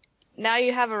 now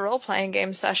you have a role-playing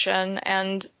game session,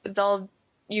 and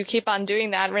you keep on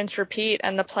doing that, rinse, repeat,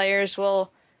 and the players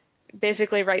will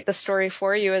basically write the story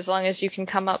for you as long as you can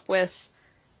come up with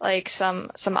like some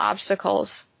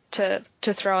obstacles to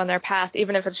throw in their path,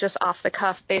 even if it's just off the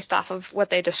cuff based off of what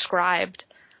they described.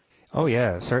 Oh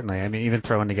yeah, certainly. I mean, even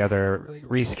throwing together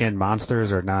reskinned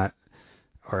monsters or not,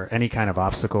 or any kind of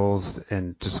obstacles,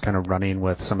 and just kind of running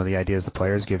with some of the ideas the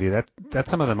players give you. That's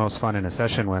some of the most fun in a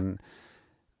session, when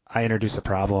I introduce a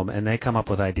problem and they come up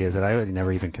with ideas that I would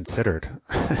never even considered.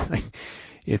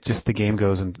 It just, the game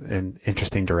goes in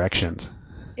interesting directions.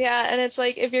 Yeah, and it's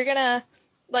like if you're gonna,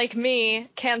 like me,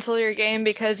 cancel your game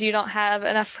because you don't have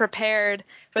enough prepared,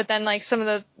 but then like some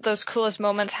of those coolest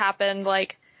moments happened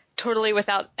like totally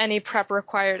without any prep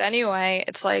required anyway,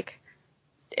 it's like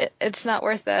it's not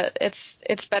worth it.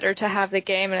 It's better to have the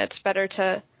game, and it's better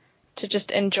to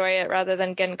just enjoy it rather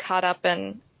than getting caught up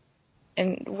in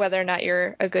whether or not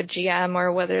you're a good GM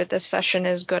or whether this session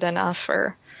is good enough,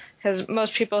 or because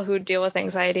most people who deal with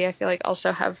anxiety, I feel like,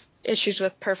 also have issues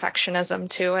with perfectionism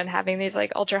too, and having these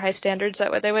like ultra high standards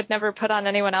that they would never put on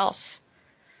anyone else.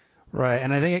 Right,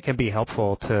 and I think it can be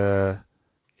helpful to,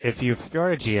 if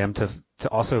you're a GM, to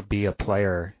also be a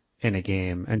player in a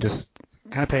game and just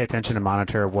kind of pay attention and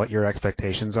monitor what your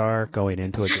expectations are going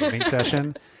into a gaming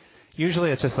session.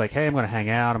 Usually it's just like, hey, I'm going to hang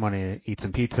out, I'm going to eat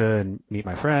some pizza and meet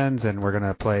my friends, and we're going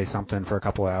to play something for a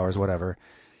couple of hours, whatever.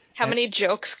 How many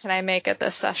jokes can I make at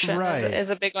this session Right. is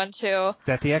a big one too.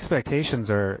 That the expectations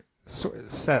are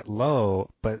set low,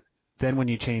 but then when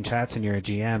you change hats and you're a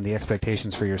GM, the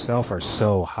expectations for yourself are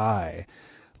so high.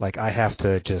 Like, I have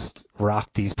to just rock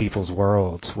these people's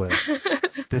worlds with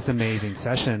this amazing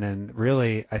session. And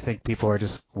really, I think people are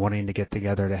just wanting to get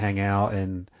together to hang out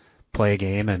and play a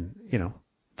game, and,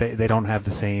 they don't have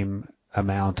the same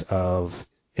amount of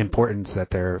importance that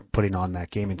they're putting on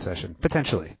that gaming session,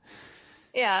 potentially.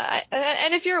 Yeah,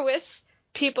 and if you're with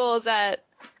people that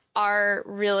are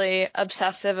really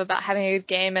obsessive about having a good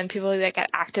game and people that get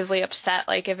actively upset,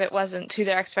 like if it wasn't to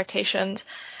their expectations,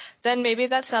 then maybe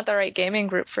that's not the right gaming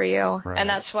group for you. Right. And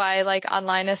that's why like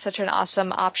online is such an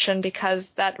awesome option,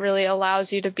 because that really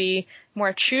allows you to be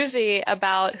more choosy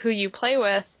about who you play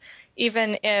with,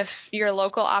 even if your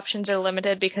local options are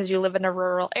limited because you live in a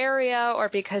rural area or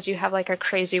because you have like a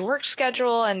crazy work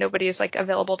schedule and nobody's like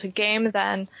available to game.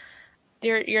 Then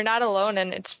you're not alone,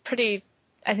 and it's pretty,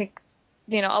 I think,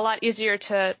 a lot easier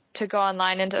to go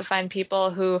online and to find people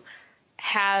who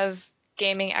have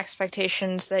gaming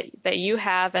expectations that you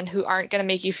have and who aren't going to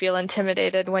make you feel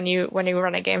intimidated when you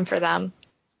run a game for them.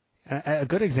 A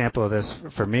good example of this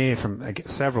for me from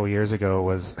several years ago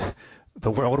was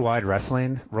the Worldwide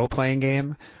Wrestling role-playing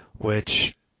game,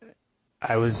 which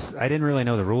I didn't really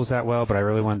know the rules that well, but I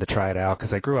really wanted to try it out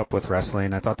because I grew up with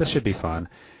wrestling. I thought this should be fun.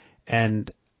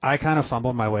 And I kind of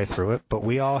fumbled my way through it, but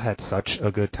we all had such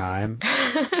a good time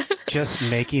just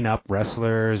making up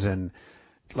wrestlers, and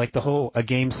like a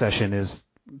game session is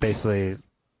basically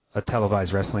a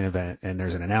televised wrestling event and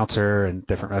there's an announcer and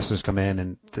different wrestlers come in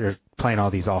and they're playing all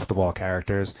these off the wall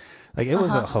characters. Like it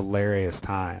was a hilarious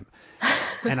time.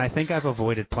 And I think I've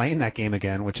avoided playing that game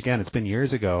again, which again, it's been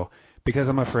years ago, because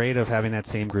I'm afraid of having that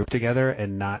same group together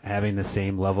and not having the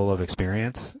same level of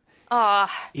experience.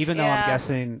 Even though I'm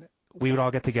guessing we would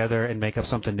all get together and make up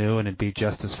something new and it'd be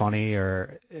just as funny,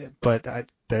 but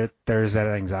there's that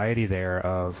anxiety there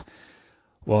of,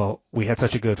 well, we had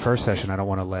such a good first session. I don't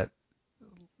want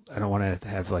to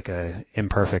have like a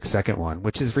imperfect second one,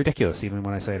 which is ridiculous even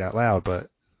when I say it out loud,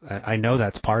 but I know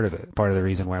that's part of it, part of the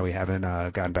reason why we haven't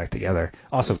gotten back together.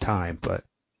 Also time, but.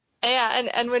 Yeah,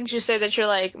 and wouldn't you say that you're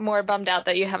like more bummed out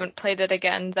that you haven't played it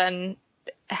again than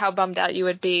how bummed out you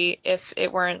would be if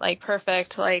it weren't like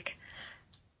perfect? Like,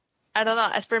 I don't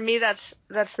know. For me, that's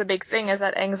the big thing, is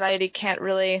that anxiety can't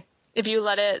really, if you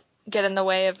let it get in the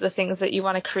way of the things that you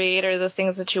want to create or the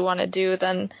things that you want to do,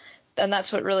 then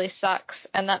that's what really sucks.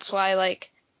 And that's why, like,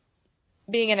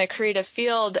 being in a creative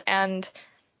field and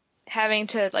having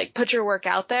to like put your work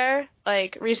out there,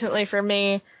 like recently for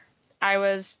me, I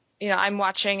was, I'm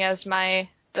watching as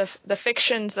the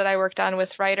fictions that I worked on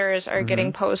with writers are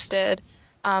getting posted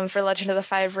for Legend of the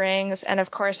Five Rings. And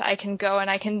of course I can go and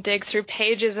I can dig through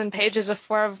pages and pages of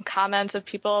forum comments of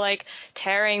people like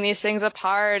tearing these things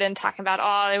apart and talking about,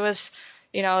 oh, it was,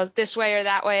 this way or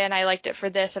that way, and I liked it for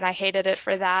this and I hated it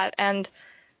for that. And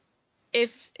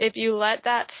if you let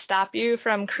that stop you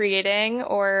from creating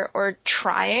or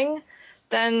trying,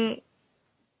 then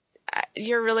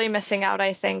you're really missing out,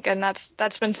 I think. And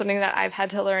that's been something that I've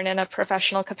had to learn in a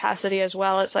professional capacity as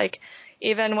well. It's like,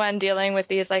 even when dealing with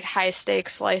these like high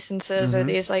stakes licenses or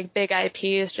these like big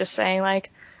IPs, just saying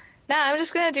like, nah, I'm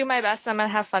just going to do my best. I'm going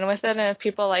to have fun with it. And if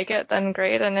people like it, then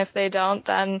great. And if they don't,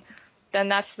 then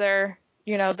that's their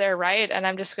right. And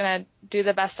I'm just going to do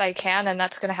the best I can. And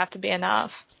that's going to have to be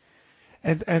enough.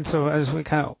 And so as we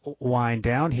kind of wind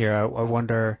down here, I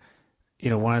wonder,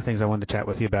 one of the things I wanted to chat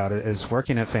with you about is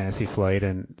working at Fantasy Flight,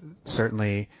 and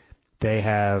certainly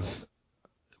they're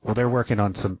working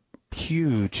on some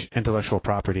huge intellectual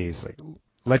properties like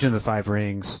Legend of the Five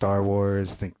Rings, Star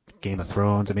Wars, think Game of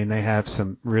Thrones. I mean, they have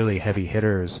some really heavy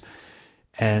hitters.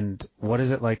 And what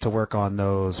is it like to work on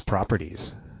those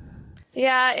properties?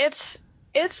 Yeah, it's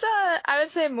I would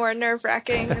say more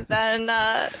nerve-wracking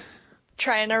than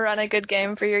trying to run a good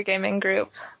game for your gaming group,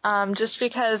 just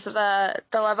because the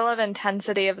level of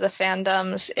intensity of the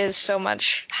fandoms is so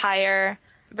much higher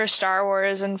for Star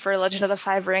Wars and for Legend of the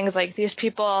Five Rings. Like, these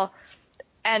people,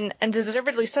 and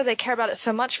deservedly so, they care about it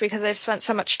so much because they've spent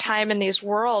so much time in these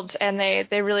worlds and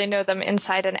they really know them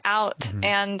inside and out.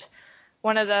 And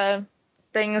one of the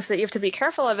things that you have to be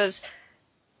careful of is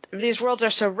these worlds are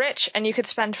so rich, and you could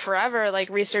spend forever like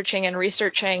researching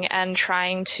and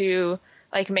trying to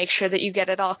like make sure that you get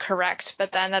it all correct.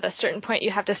 But then at a certain point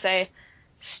you have to say,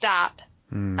 stop,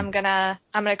 I'm gonna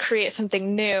create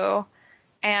something new.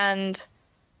 And,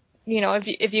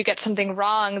 if you get something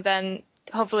wrong, then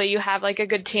hopefully you have like a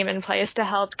good team in place to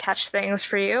help catch things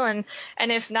for you. And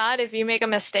if not, if you make a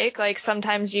mistake, like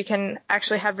sometimes you can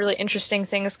actually have really interesting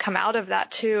things come out of that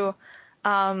too.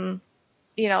 Having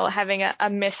a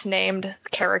misnamed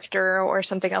character or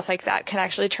something else like that can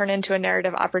actually turn into a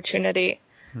narrative opportunity.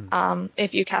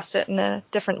 If you cast it in a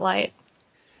different light.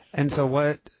 And so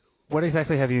what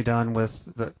exactly have you done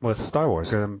with Star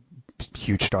Wars? I'm a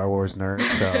huge Star Wars nerd,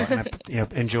 so and I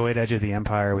enjoyed Edge of the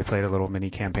Empire. We played a little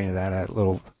mini campaign of that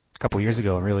a couple years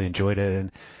ago and really enjoyed it.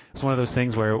 And it's one of those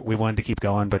things where we wanted to keep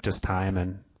going, but just time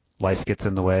and life gets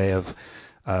in the way of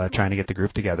trying to get the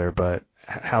group together. But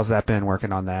how's that been,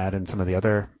 working on that and some of the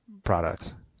other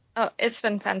products? Oh, it's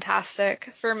been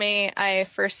fantastic. For me, I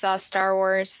first saw Star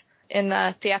Wars in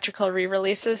the theatrical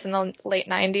re-releases in the late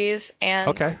 90s, and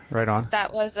okay, right on.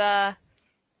 That was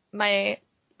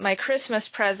my Christmas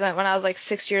present when I was like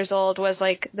 6 years old, was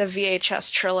like the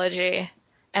VHS trilogy,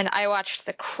 and I watched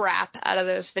the crap out of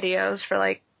those videos for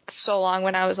like so long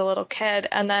when I was a little kid.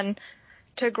 And then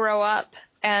to grow up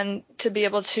and to be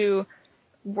able to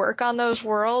work on those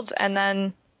worlds and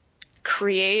then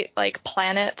create like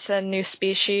planets and new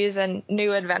species and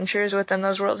new adventures within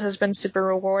those worlds has been super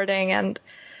rewarding. And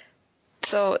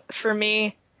so for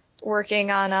me, working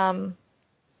on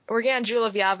Jewel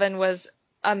of Yavin was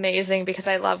amazing because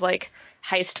I love like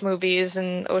heist movies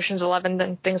and Ocean's 11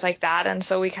 and things like that. And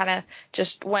so we kind of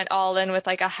just went all in with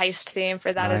like a heist theme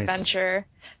for that adventure.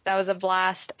 That was a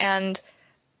blast. And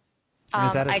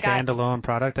is that a standalone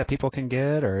product that people can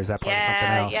get, or is that part of something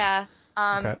else? Yeah.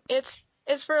 Okay.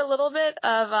 It's for a little bit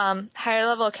of higher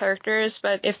level characters,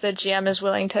 but if the GM is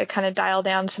willing to kind of dial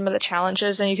down some of the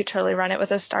challenges, then you could totally run it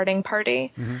with a starting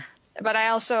party. But I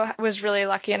also was really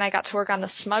lucky, and I got to work on the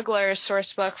Smuggler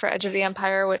source book for Edge of the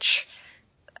Empire, which,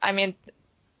 I mean,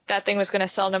 that thing was going to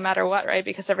sell no matter what, right?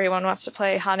 Because everyone wants to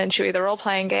play Han and Chewie, the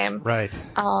role-playing game. Right.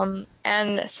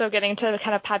 And so getting to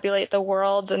kind of populate the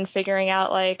worlds and figuring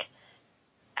out, like,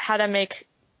 how to make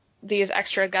these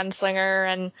extra gunslinger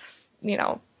and, you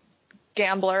know,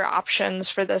 gambler options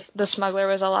for the Smuggler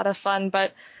was a lot of fun.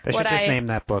 But They should just name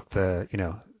that book the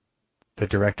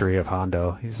Directory of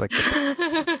Hondo. He's like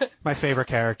my favorite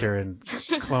character in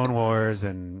Clone Wars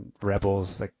and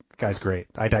Rebels. Like, guy's great.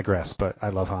 I digress, but I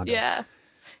love Hondo.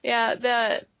 Yeah.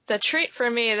 The treat for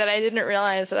me that I didn't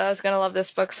realize that I was going to love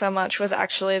this book so much was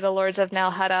actually the Lords of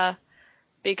Nal Hutta,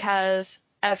 because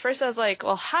at first I was like,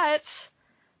 well, Hutts,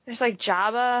 there's like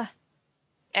Jabba,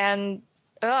 and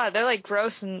they're like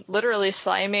gross and literally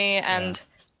slimy, and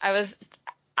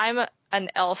I'm an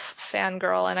elf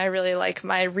fangirl, and I really like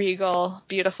my regal,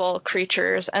 beautiful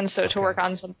creatures, and so to work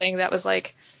on something that was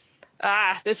like,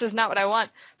 this is not what I want.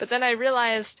 But then I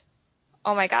realized,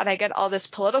 oh my god, I get all this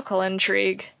political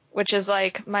intrigue, which is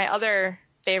like my other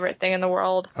favorite thing in the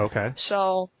world. Okay.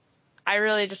 So I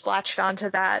really just latched onto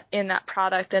that in that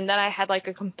product, and then I had like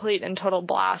a complete and total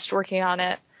blast working on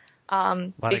it.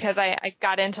 Because I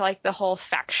got into like the whole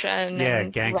faction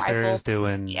and gangsters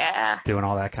doing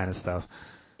all that kind of stuff.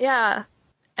 Yeah.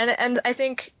 And I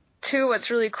think too what's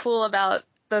really cool about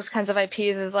those kinds of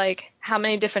IPs is like how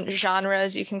many different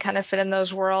genres you can kind of fit in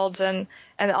those worlds and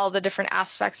all the different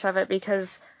aspects of it,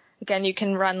 because again, you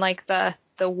can run like the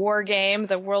war game,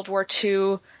 the World War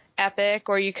II epic,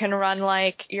 or you can run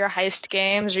like your heist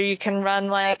games, or you can run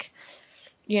like,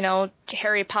 you know,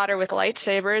 Harry Potter with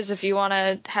lightsabers if you want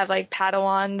to have like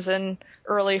Padawans and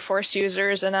early Force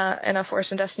users in a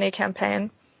Force and Destiny campaign.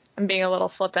 I'm being a little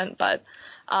flippant, but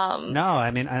no,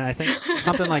 I mean, I think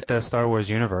something like the Star Wars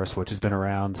universe, which has been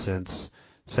around since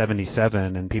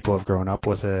 '77, and people have grown up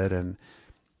with it, and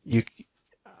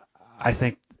I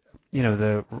think, you know,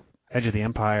 the Edge of the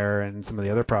Empire and some of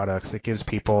the other products, it gives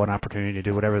people an opportunity to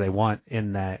do whatever they want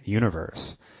in that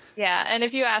universe. Yeah, and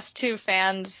if you ask two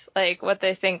fans like what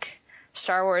they think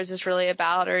Star Wars is really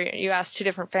about, or you ask two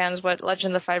different fans what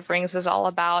Legend of the Five Rings is all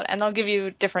about, and they'll give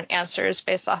you different answers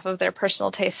based off of their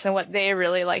personal tastes and what they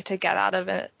really like to get out of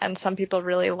it. And some people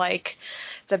really like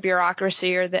the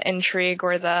bureaucracy or the intrigue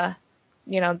or the,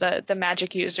 you know, the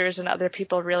magic users, and other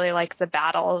people really like the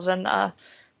battles and the,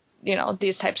 you know,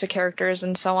 these types of characters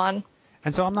and so on.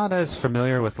 And so I'm not as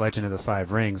familiar with Legend of the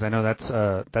Five Rings. I know that's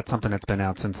something that's been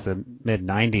out since the mid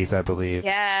 '90s, I believe.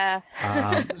 Yeah.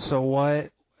 So what,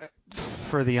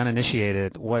 for the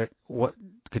uninitiated, what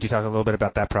could you talk a little bit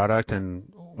about that product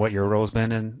and what your role's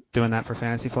been in doing that for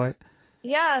Fantasy Flight?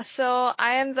 Yeah, so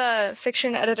I am the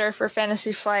fiction editor for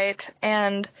Fantasy Flight,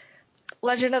 and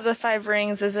Legend of the Five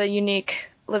Rings is a unique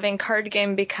living card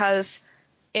game because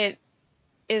it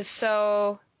is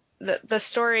so... The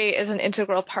story is an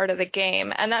integral part of the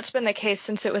game, and that's been the case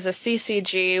since it was a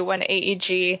CCG when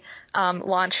AEG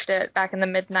launched it back in the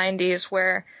mid-90s,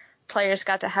 where players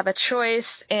got to have a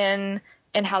choice in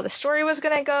how the story was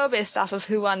going to go based off of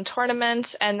who won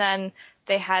tournaments, and then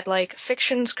they had like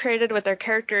fictions created with their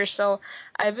characters. So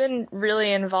I've been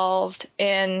really involved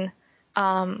in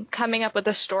coming up with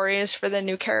the stories for the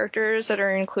new characters that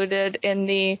are included in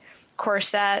the core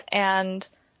set, and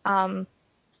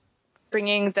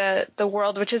bringing the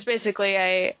world, which is basically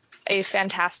a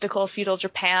fantastical feudal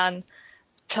Japan,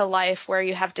 to life, where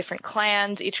you have different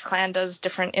clans. Each clan does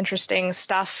different interesting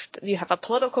stuff. You have a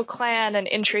political clan, an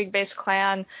intrigue-based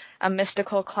clan, a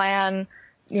mystical clan,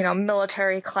 you know,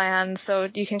 military clan. So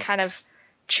you can kind of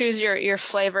choose your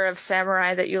flavor of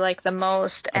samurai that you like the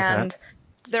most. Okay. And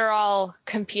they're all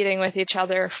competing with each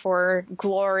other for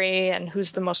glory and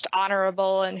who's the most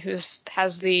honorable and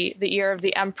has the ear of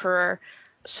the emperor.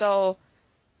 So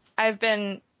I've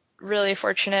been really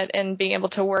fortunate in being able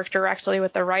to work directly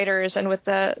with the writers and with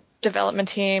the development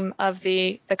team of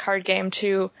the card game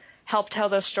to help tell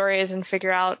those stories and figure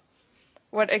out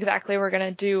what exactly we're going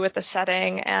to do with the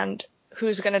setting and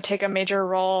who's going to take a major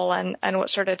role and what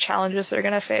sort of challenges they're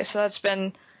going to face. So that's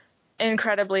been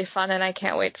incredibly fun, and I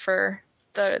can't wait for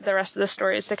the rest of the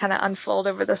stories to kind of unfold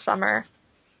over the summer.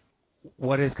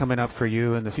 What is coming up for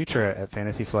you in the future at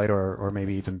Fantasy Flight, or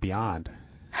maybe even beyond?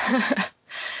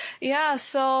 Yeah,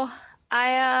 so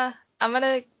I'm going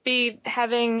to be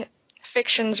having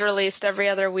fictions released every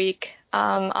other week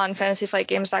on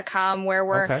fantasyflightgames.com, where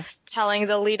we're telling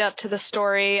the lead up to the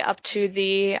story up to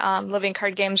the Living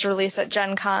Card Games release at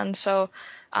Gen Con. So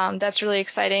that's really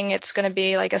exciting. It's going to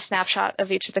be like a snapshot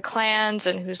of each of the clans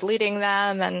and who's leading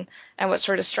them and what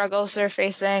sort of struggles they're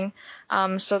facing.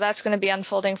 So that's going to be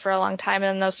unfolding for a long time,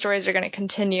 and those stories are going to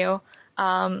continue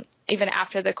even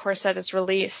after the core set is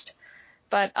released.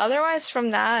 But otherwise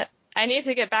from that, I need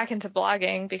to get back into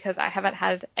blogging because I haven't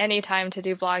had any time to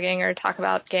do blogging or talk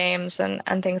about games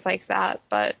and things like that.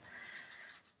 But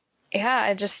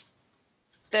yeah,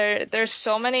 there's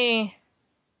so many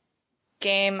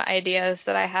game ideas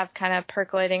that I have kind of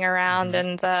percolating around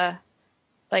in the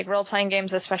like role-playing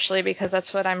games, especially because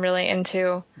that's what I'm really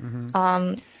into.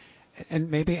 And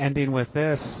maybe ending with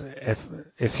this,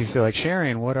 if you feel like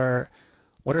sharing, what are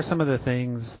some of the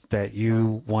things that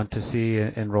you want to see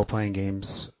in role-playing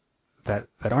games that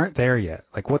aren't there yet?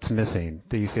 Like, what's missing?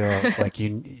 Do you feel like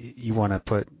you want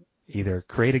to either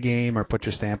create a game or put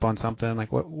your stamp on something? Like,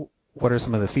 what are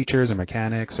some of the features or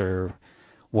mechanics or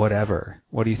whatever?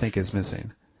 What do you think is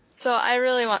missing? So I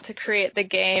really want to create the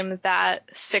game that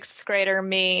sixth grader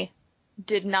me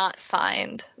did not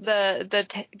find. The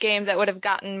game that would have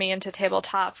gotten me into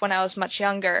tabletop when I was much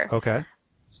younger. Okay.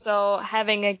 So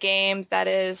having a game that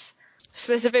is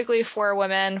specifically for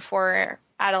women, for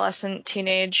adolescent,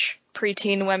 teenage,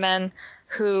 preteen women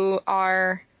who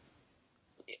are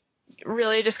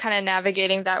really just kind of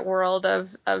navigating that world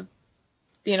of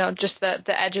just the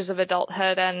edges of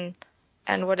adulthood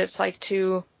and what it's like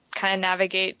to kind of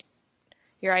navigate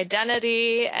your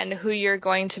identity and who you're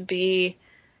going to be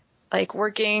like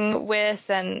working with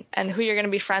and who you're going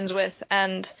to be friends with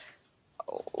and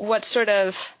what sort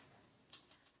of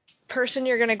person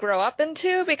you're going to grow up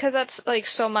into, because that's like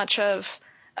so much of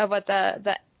what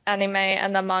the anime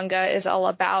and the manga is all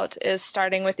about, is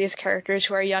starting with these characters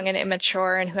who are young and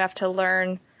immature and who have to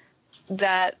learn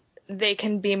that they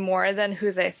can be more than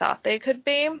who they thought they could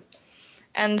be.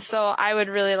 And so I would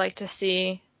really like to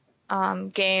see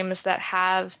games that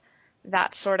have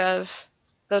those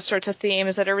sorts of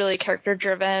themes that are really character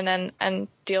driven and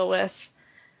deal with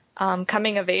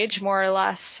coming of age, more or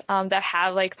less, that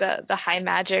have like the high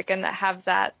magic and that have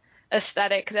that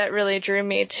aesthetic that really drew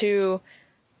me to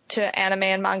anime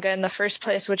and manga in the first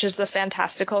place, which is the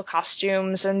fantastical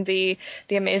costumes and the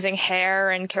amazing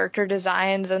hair and character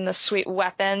designs and the sweet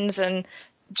weapons and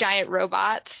giant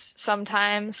robots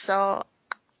sometimes. So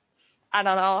I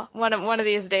don't know. One of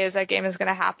these days that game is going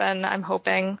to happen, I'm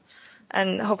hoping,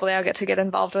 and hopefully I'll get to get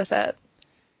involved with it.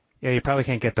 Yeah, you probably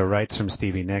can't get the rights from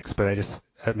Stevie Nicks, but I just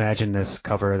imagine this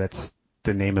cover that's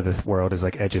the name of the world is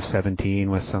like Edge of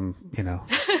 17 with some,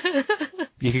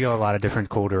 you could go a lot of different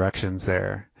cool directions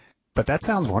there. But that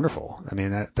sounds wonderful. I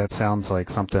mean, that sounds like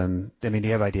something. I mean, do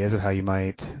you have ideas of how you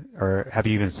might, or have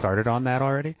you even started on that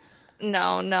already?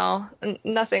 No,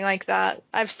 nothing like that.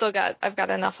 I've got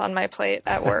enough on my plate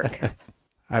at work.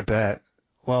 I bet.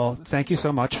 Well, thank you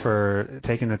so much for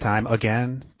taking the time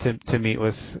again to meet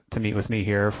with me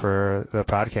here for the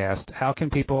podcast. How can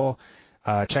people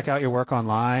check out your work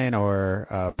online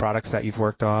or products that you've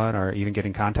worked on, or even get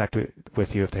in contact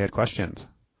with you if they had questions?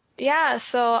 Yeah,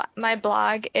 so my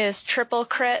blog is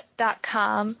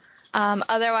triplecrit.com.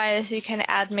 Otherwise, you can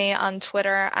add me on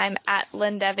Twitter. I'm at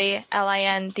Lindevi,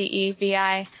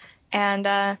 Lindevi.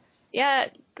 And yeah,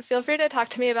 feel free to talk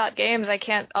to me about games. I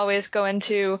can't always go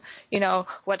into,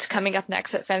 what's coming up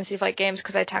next at Fantasy Flight Games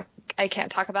because I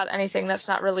can't talk about anything that's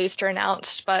not released or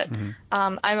announced. But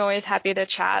I'm always happy to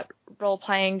chat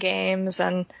role-playing games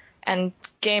and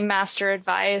game master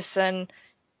advice and,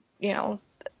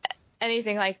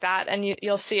 anything like that. And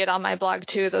you'll see it on my blog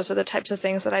too. Those are the types of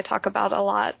things that I talk about a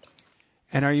lot.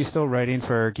 And are you still writing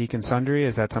for Geek and Sundry?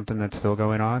 Is that something that's still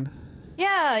going on?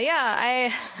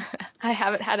 Yeah. I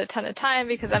haven't had a ton of time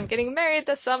because I'm getting married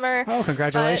this summer. Oh,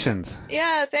 congratulations.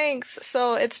 Yeah, thanks.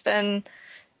 So it's been,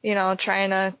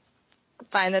 trying to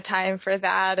find the time for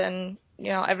that and,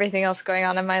 everything else going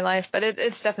on in my life. But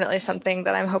it's definitely something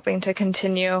that I'm hoping to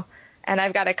continue. And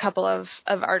I've got a couple of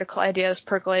article ideas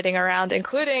percolating around,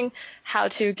 including how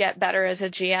to get better as a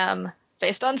GM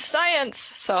based on science.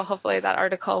 So hopefully that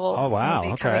article will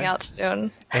be coming out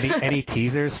soon. Any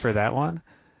teasers for that one?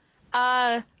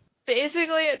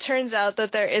 Basically, it turns out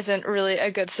that there isn't really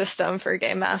a good system for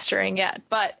game mastering yet,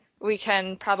 but we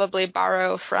can probably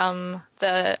borrow from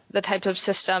the types of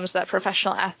systems that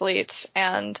professional athletes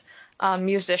and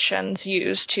musicians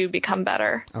use to become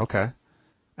better. Okay.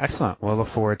 Excellent. We'll look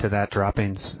forward to that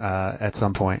dropping at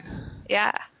some point.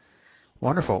 Yeah.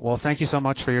 Wonderful. Well, thank you so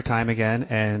much for your time again,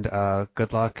 and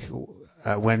good luck.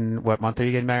 What month are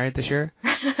you getting married this year?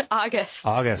 August.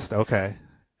 August. Okay.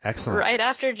 Excellent. Right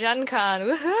after Gen Con.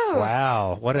 Woohoo!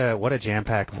 Wow. What a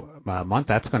jam-packed month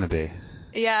that's going to be.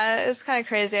 Yeah, it was kind of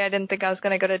crazy. I didn't think I was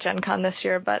going to go to Gen Con this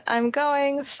year, but I'm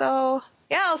going, so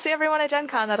yeah, I'll see everyone at Gen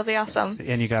Con. That'll be awesome.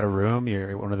 And you got a room?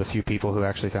 You're one of the few people who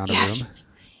actually found a room?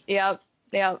 Yep.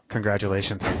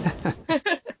 Congratulations.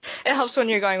 It it helps when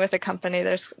you're going with a company.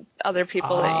 There's other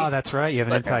people that's right. You have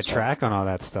an inside track on all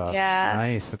that stuff. Yeah.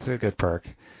 Nice. That's a good perk.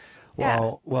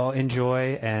 Well,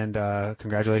 enjoy, and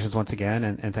congratulations once again,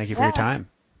 and thank you for your time.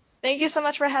 Thank you so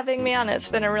much for having me on. It's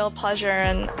been a real pleasure,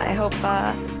 and I hope,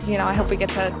 I hope we get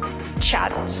to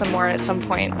chat some more at some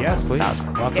point. Yes, please.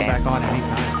 Welcome back on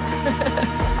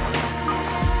anytime.